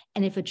 5.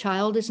 And if a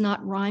child is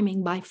not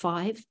rhyming by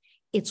 5,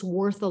 it's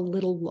worth a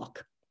little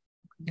look.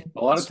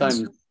 A lot of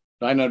times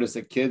I notice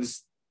that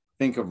kids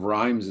think of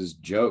rhymes as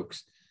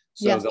jokes.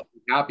 So Yes. they'll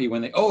be happy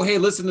when they, oh, hey,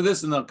 listen to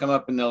this. And they'll come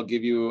up and they'll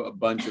give you a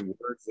bunch of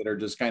words that are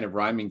just kind of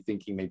rhyming,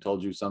 thinking they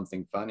told you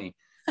something funny.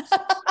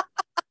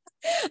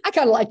 I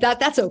kind of like that.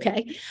 That's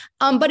okay.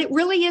 But it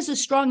really is a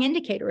strong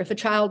indicator if a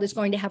child is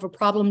going to have a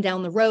problem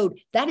down the road.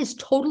 That is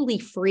totally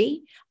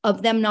free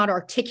of them not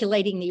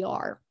articulating the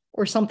R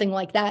or something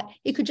like that.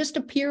 It could just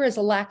appear as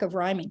a lack of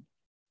rhyming.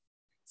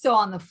 So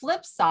on the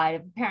flip side,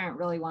 if a parent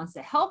really wants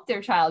to help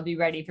their child be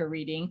ready for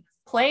reading,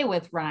 play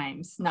with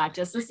rhymes, not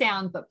just the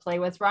sound, but play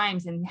with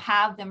rhymes and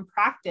have them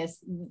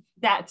practice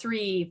that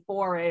 3,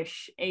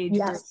 4-ish age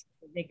group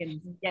so they can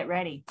get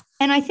ready.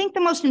 And I think the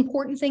most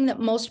important thing that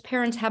most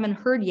parents haven't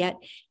heard yet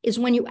is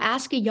when you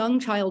ask a young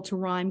child to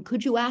rhyme,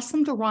 could you ask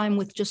them to rhyme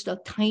with just a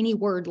tiny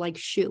word like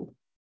shoe?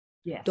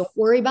 Yes. Don't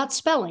worry about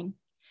spelling.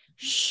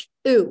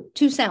 Shoe,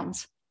 2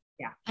 sounds.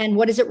 Yeah. And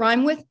what does it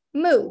rhyme with?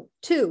 Moo,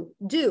 to,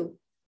 do.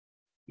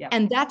 Yep.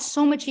 And that's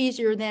so much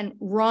easier than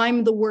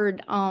rhyme the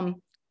word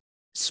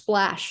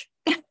splash.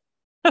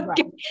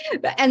 Okay.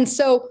 Right. And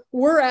so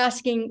we're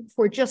asking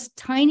for just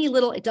tiny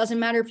little, it doesn't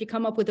matter if you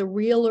come up with a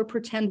real or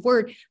pretend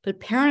word, but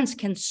parents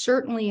can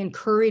certainly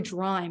encourage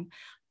rhyme.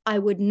 I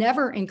would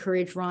never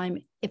encourage rhyme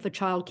if a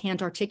child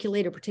can't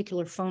articulate a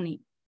particular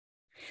phoneme.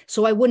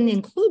 So I wouldn't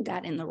include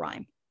that in the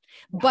rhyme.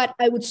 But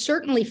I would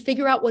certainly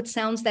figure out what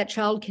sounds that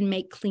child can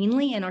make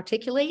cleanly and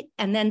articulate,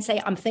 and then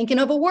say, I'm thinking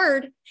of a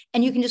word,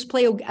 and you can just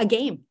play a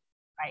game.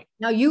 Right.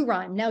 Now you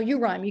rhyme. Now you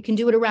rhyme. You can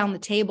do it around the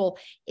table.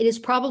 It is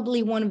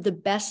probably one of the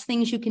best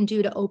things you can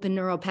do to open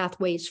neural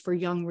pathways for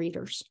young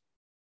readers.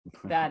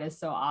 That is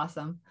so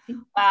awesome.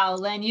 Wow,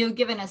 Lyn, you've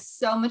given us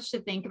so much to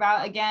think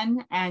about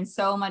again, and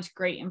so much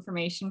great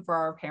information for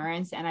our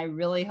parents. And I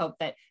really hope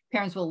that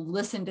parents will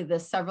listen to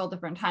this several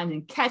different times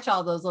and catch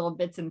all those little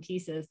bits and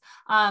pieces.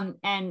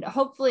 And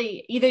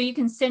hopefully either you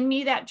can send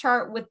me that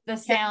chart with the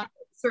sound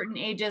at certain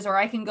ages, or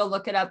I can go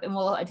look it up and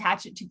we'll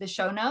attach it to the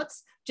show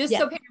notes, just so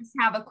parents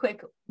have a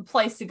quick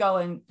place to go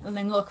and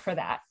then look for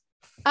that.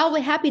 I'll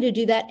be happy to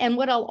do that. And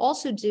what I'll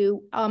also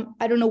do,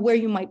 I don't know where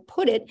you might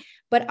put it,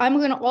 but I'm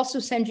going to also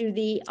send you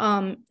the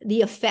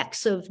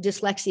effects of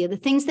dyslexia, the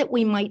things that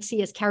we might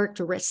see as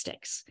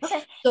characteristics,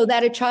 so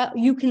that a child,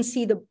 you can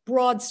see the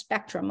broad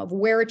spectrum of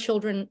where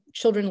children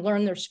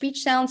learn their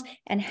speech sounds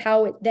and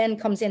how it then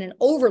comes in and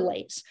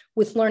overlays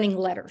with learning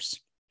letters.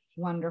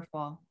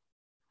 Wonderful.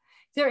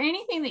 Is there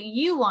anything that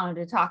you wanted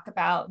to talk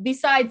about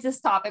besides this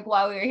topic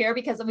while we were here?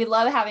 Because we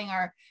love having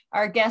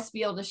our guests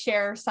be able to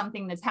share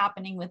something that's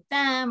happening with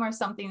them or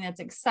something that's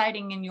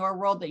exciting in your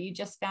world that you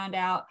just found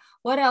out.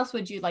 What else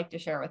would you like to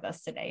share with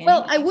us today?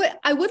 Well, I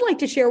would like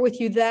to share with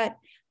you that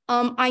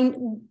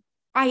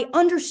I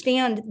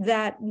understand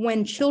that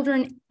when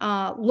children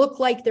look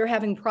like they're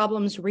having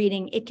problems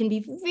reading, it can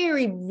be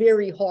very,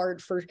 very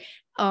hard for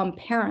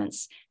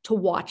parents to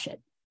watch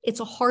it. It's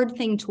a hard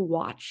thing to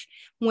watch.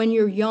 When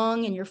you're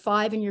young and you're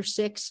 5 and you're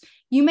 6,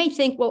 you may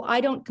think, well,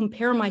 I don't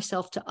compare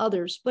myself to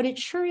others, but it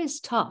sure is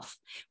tough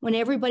when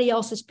everybody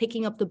else is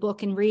picking up the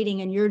book and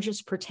reading and you're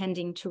just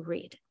pretending to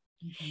read.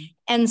 Mm-hmm.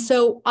 And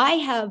so I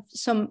have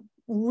some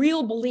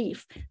real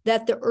belief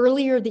that the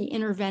earlier the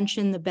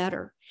intervention, the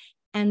better.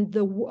 And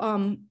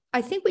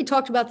I think we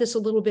talked about this a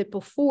little bit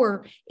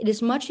before. It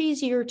is much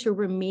easier to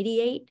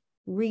remediate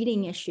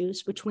reading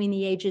issues between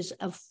the ages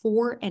of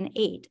 4 and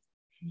 8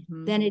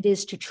 than it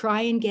is to try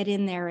and get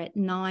in there at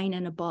 9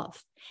 and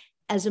above.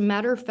 As a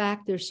matter of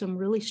fact, there's some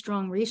really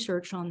strong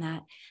research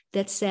on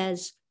that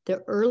says the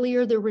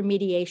earlier the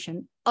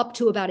remediation, up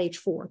to about age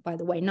 4, by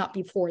the way, not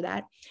before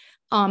that,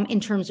 in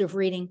terms of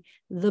reading,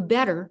 the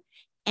better.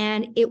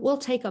 And it will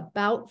take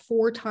about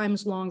 4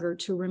 times longer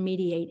to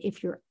remediate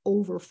if you're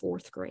over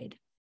 4th grade.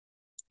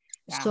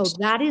 So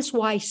that is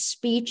why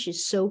speech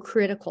is so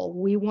critical.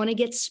 We want to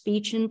get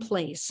speech in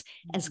place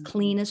as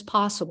clean as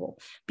possible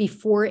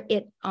before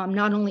it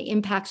not only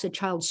impacts a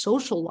child's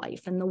social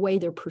life and the way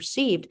they're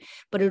perceived,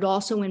 but it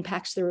also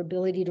impacts their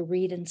ability to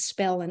read and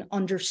spell and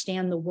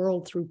understand the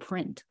world through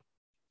print.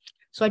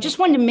 So I just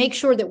wanted to make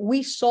sure that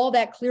we saw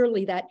that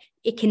clearly, that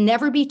it can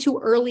never be too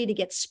early to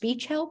get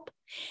speech help,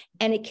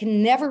 and it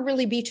can never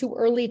really be too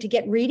early to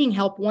get reading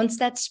help once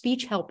that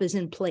speech help is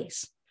in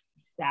place.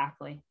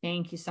 Exactly.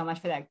 Thank you so much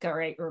for that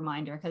great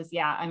reminder. Because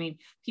yeah, I mean,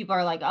 people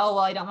are like, oh,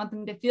 well, I don't want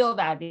them to feel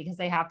bad because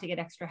they have to get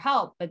extra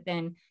help. But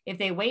then if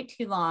they wait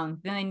too long,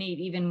 then they need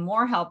even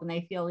more help and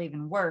they feel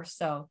even worse.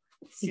 So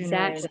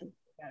sooner is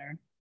better.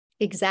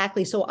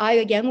 Exactly. So I,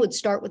 again, would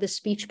start with a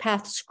speech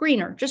path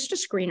screener, just a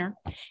screener,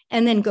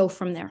 and then go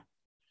from there.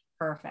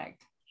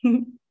 Perfect.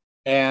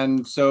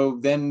 And so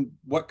then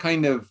what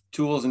kind of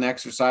tools and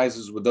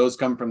exercises would those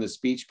come from the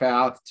speech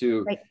path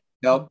to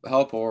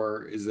help,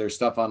 or is there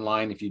stuff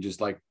online if you just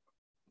like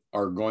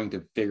are going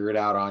to figure it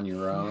out on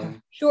your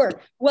own? Sure.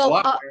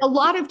 Well, a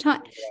lot of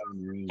times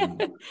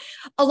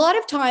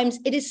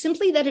it is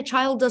simply that a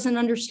child doesn't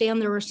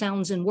understand there are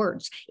sounds in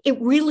words. It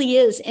really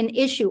is an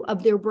issue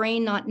of their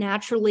brain not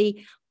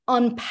naturally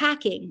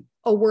unpacking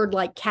a word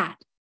like cat,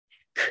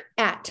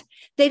 at.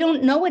 They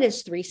don't know it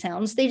as 3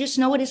 sounds. They just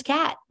know it as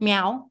cat,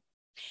 meow.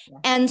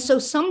 And so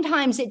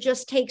sometimes it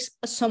just takes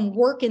some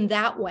work in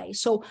that way.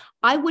 So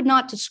I would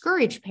not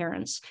discourage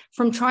parents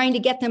from trying to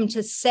get them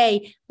to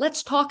say,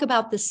 let's talk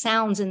about the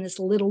sounds in this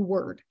little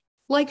word,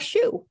 like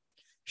shoe,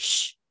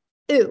 sh,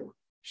 ooh,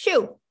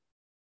 shoe.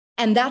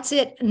 And that's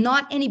it.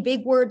 Not any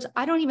big words.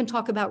 I don't even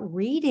talk about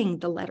reading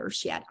the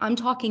letters yet. I'm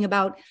talking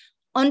about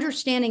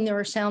understanding there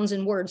are sounds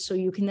in words so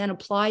you can then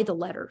apply the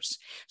letters.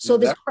 So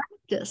this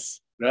practice.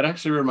 That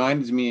actually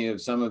reminds me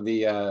of some of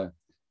the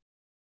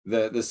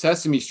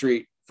Sesame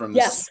Street from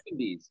the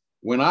 70s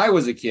when I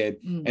was a kid,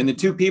 and the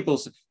 2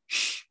 people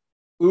shh,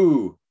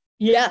 ooh,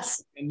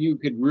 yes, and you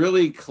could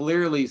really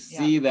clearly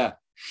see the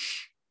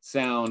shh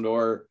sound,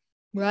 or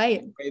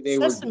right. They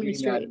Sesame were doing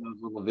Street. That in those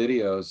little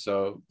videos.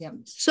 So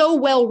so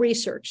well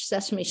researched,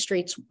 Sesame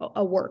Street's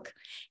work.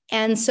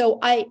 And so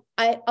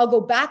I'll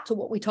go back to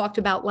what we talked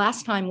about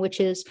last time, which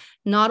is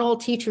not all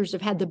teachers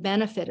have had the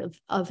benefit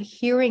of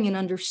hearing and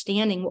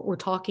understanding what we're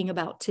talking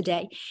about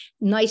today.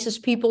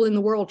 Nicest people in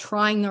the world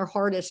trying their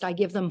hardest. I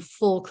give them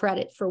full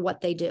credit for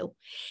what they do.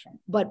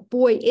 But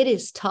boy, it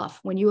is tough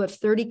when you have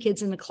 30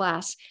 kids in the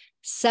class.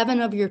 7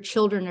 of your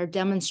children are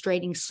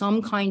demonstrating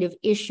some kind of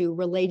issue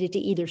related to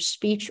either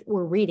speech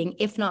or reading,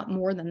 if not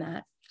more than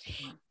that.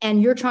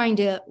 And you're trying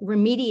to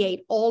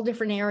remediate all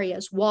different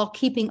areas while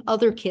keeping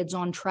other kids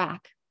on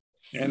track.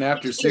 And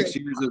after 6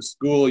 years of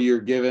school, you're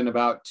given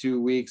about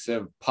 2 weeks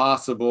of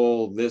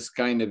possible this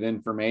kind of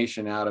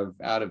information out of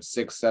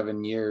 6,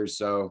 7 years.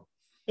 So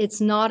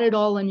it's not at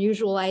all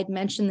unusual. I had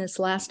mentioned this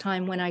last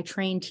time when I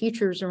trained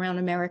teachers around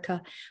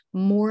America.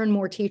 More and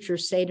more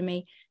teachers say to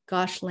me,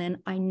 gosh, Lyn,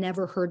 I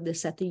never heard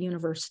this at the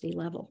university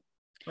level.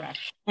 Correct.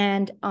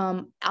 And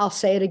I'll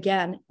say it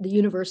again, the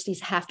universities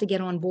have to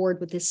get on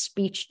board with this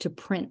speech to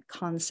print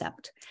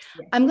concept.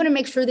 Yes. I'm going to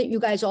make sure that you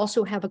guys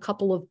also have a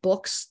couple of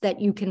books that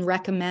you can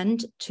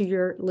recommend to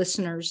your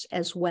listeners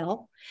as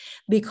well,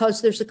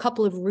 because there's a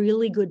couple of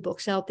really good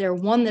books out there.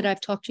 One that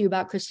I've talked to you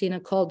about, Christina,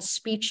 called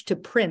Speech to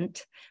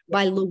Print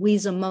by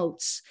Louisa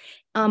Moats,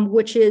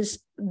 which is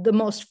the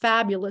most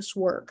fabulous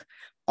work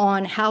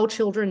on how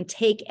children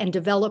take and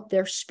develop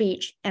their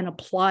speech and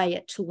apply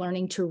it to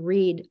learning to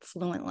read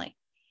fluently.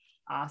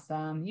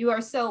 Awesome. You are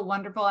so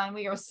wonderful. And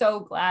we are so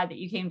glad that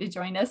you came to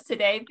join us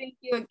today. Thank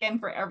you again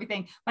for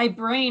everything. My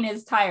brain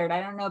is tired.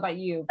 I don't know about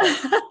you.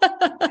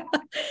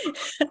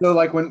 So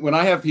like when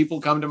I have people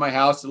come to my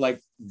house to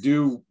like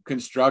do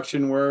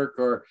construction work,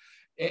 or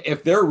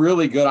if they're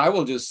really good, I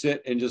will just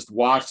sit and just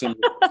watch them.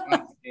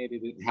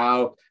 Fascinated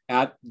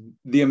at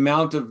the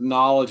amount of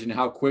knowledge and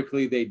how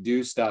quickly they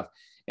do stuff.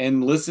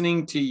 And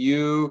listening to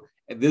you,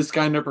 this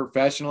kind of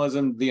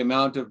professionalism, the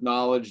amount of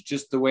knowledge,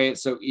 just the way it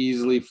so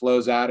easily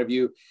flows out of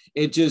you,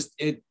 it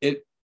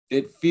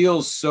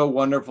feels so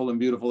wonderful and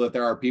beautiful that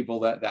there are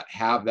people that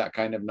have that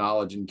kind of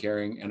knowledge and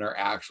caring and are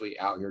actually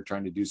out here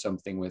trying to do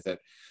something with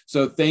it.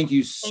 So thank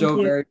you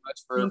very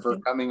much for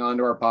coming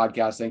onto our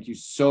podcast. Thank you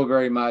so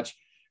very much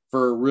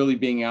for really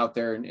being out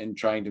there and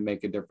trying to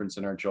make a difference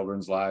in our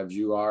children's lives.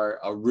 You are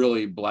a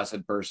really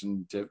blessed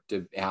person to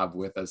have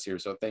with us here.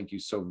 So thank you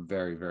so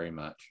very, very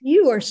much.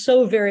 You are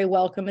so very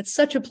welcome. It's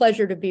such a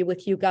pleasure to be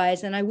with you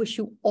guys. And I wish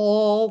you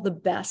all the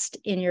best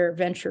in your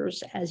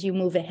ventures as you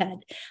move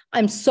ahead.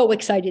 I'm so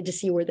excited to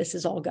see where this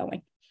is all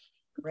going.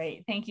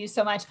 Great. Thank you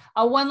so much.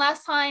 One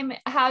last time,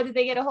 how do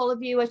they get a hold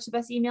of you? What's the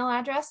best email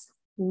address?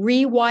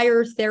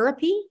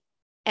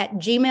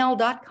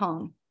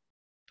 rewiretherapy@gmail.com.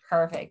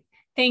 Perfect.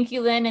 Thank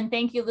you, Lyn, and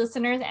thank you,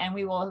 listeners, and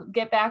we will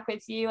get back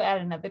with you at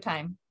another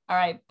time. All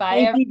right.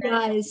 Bye. Thank you,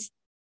 guys.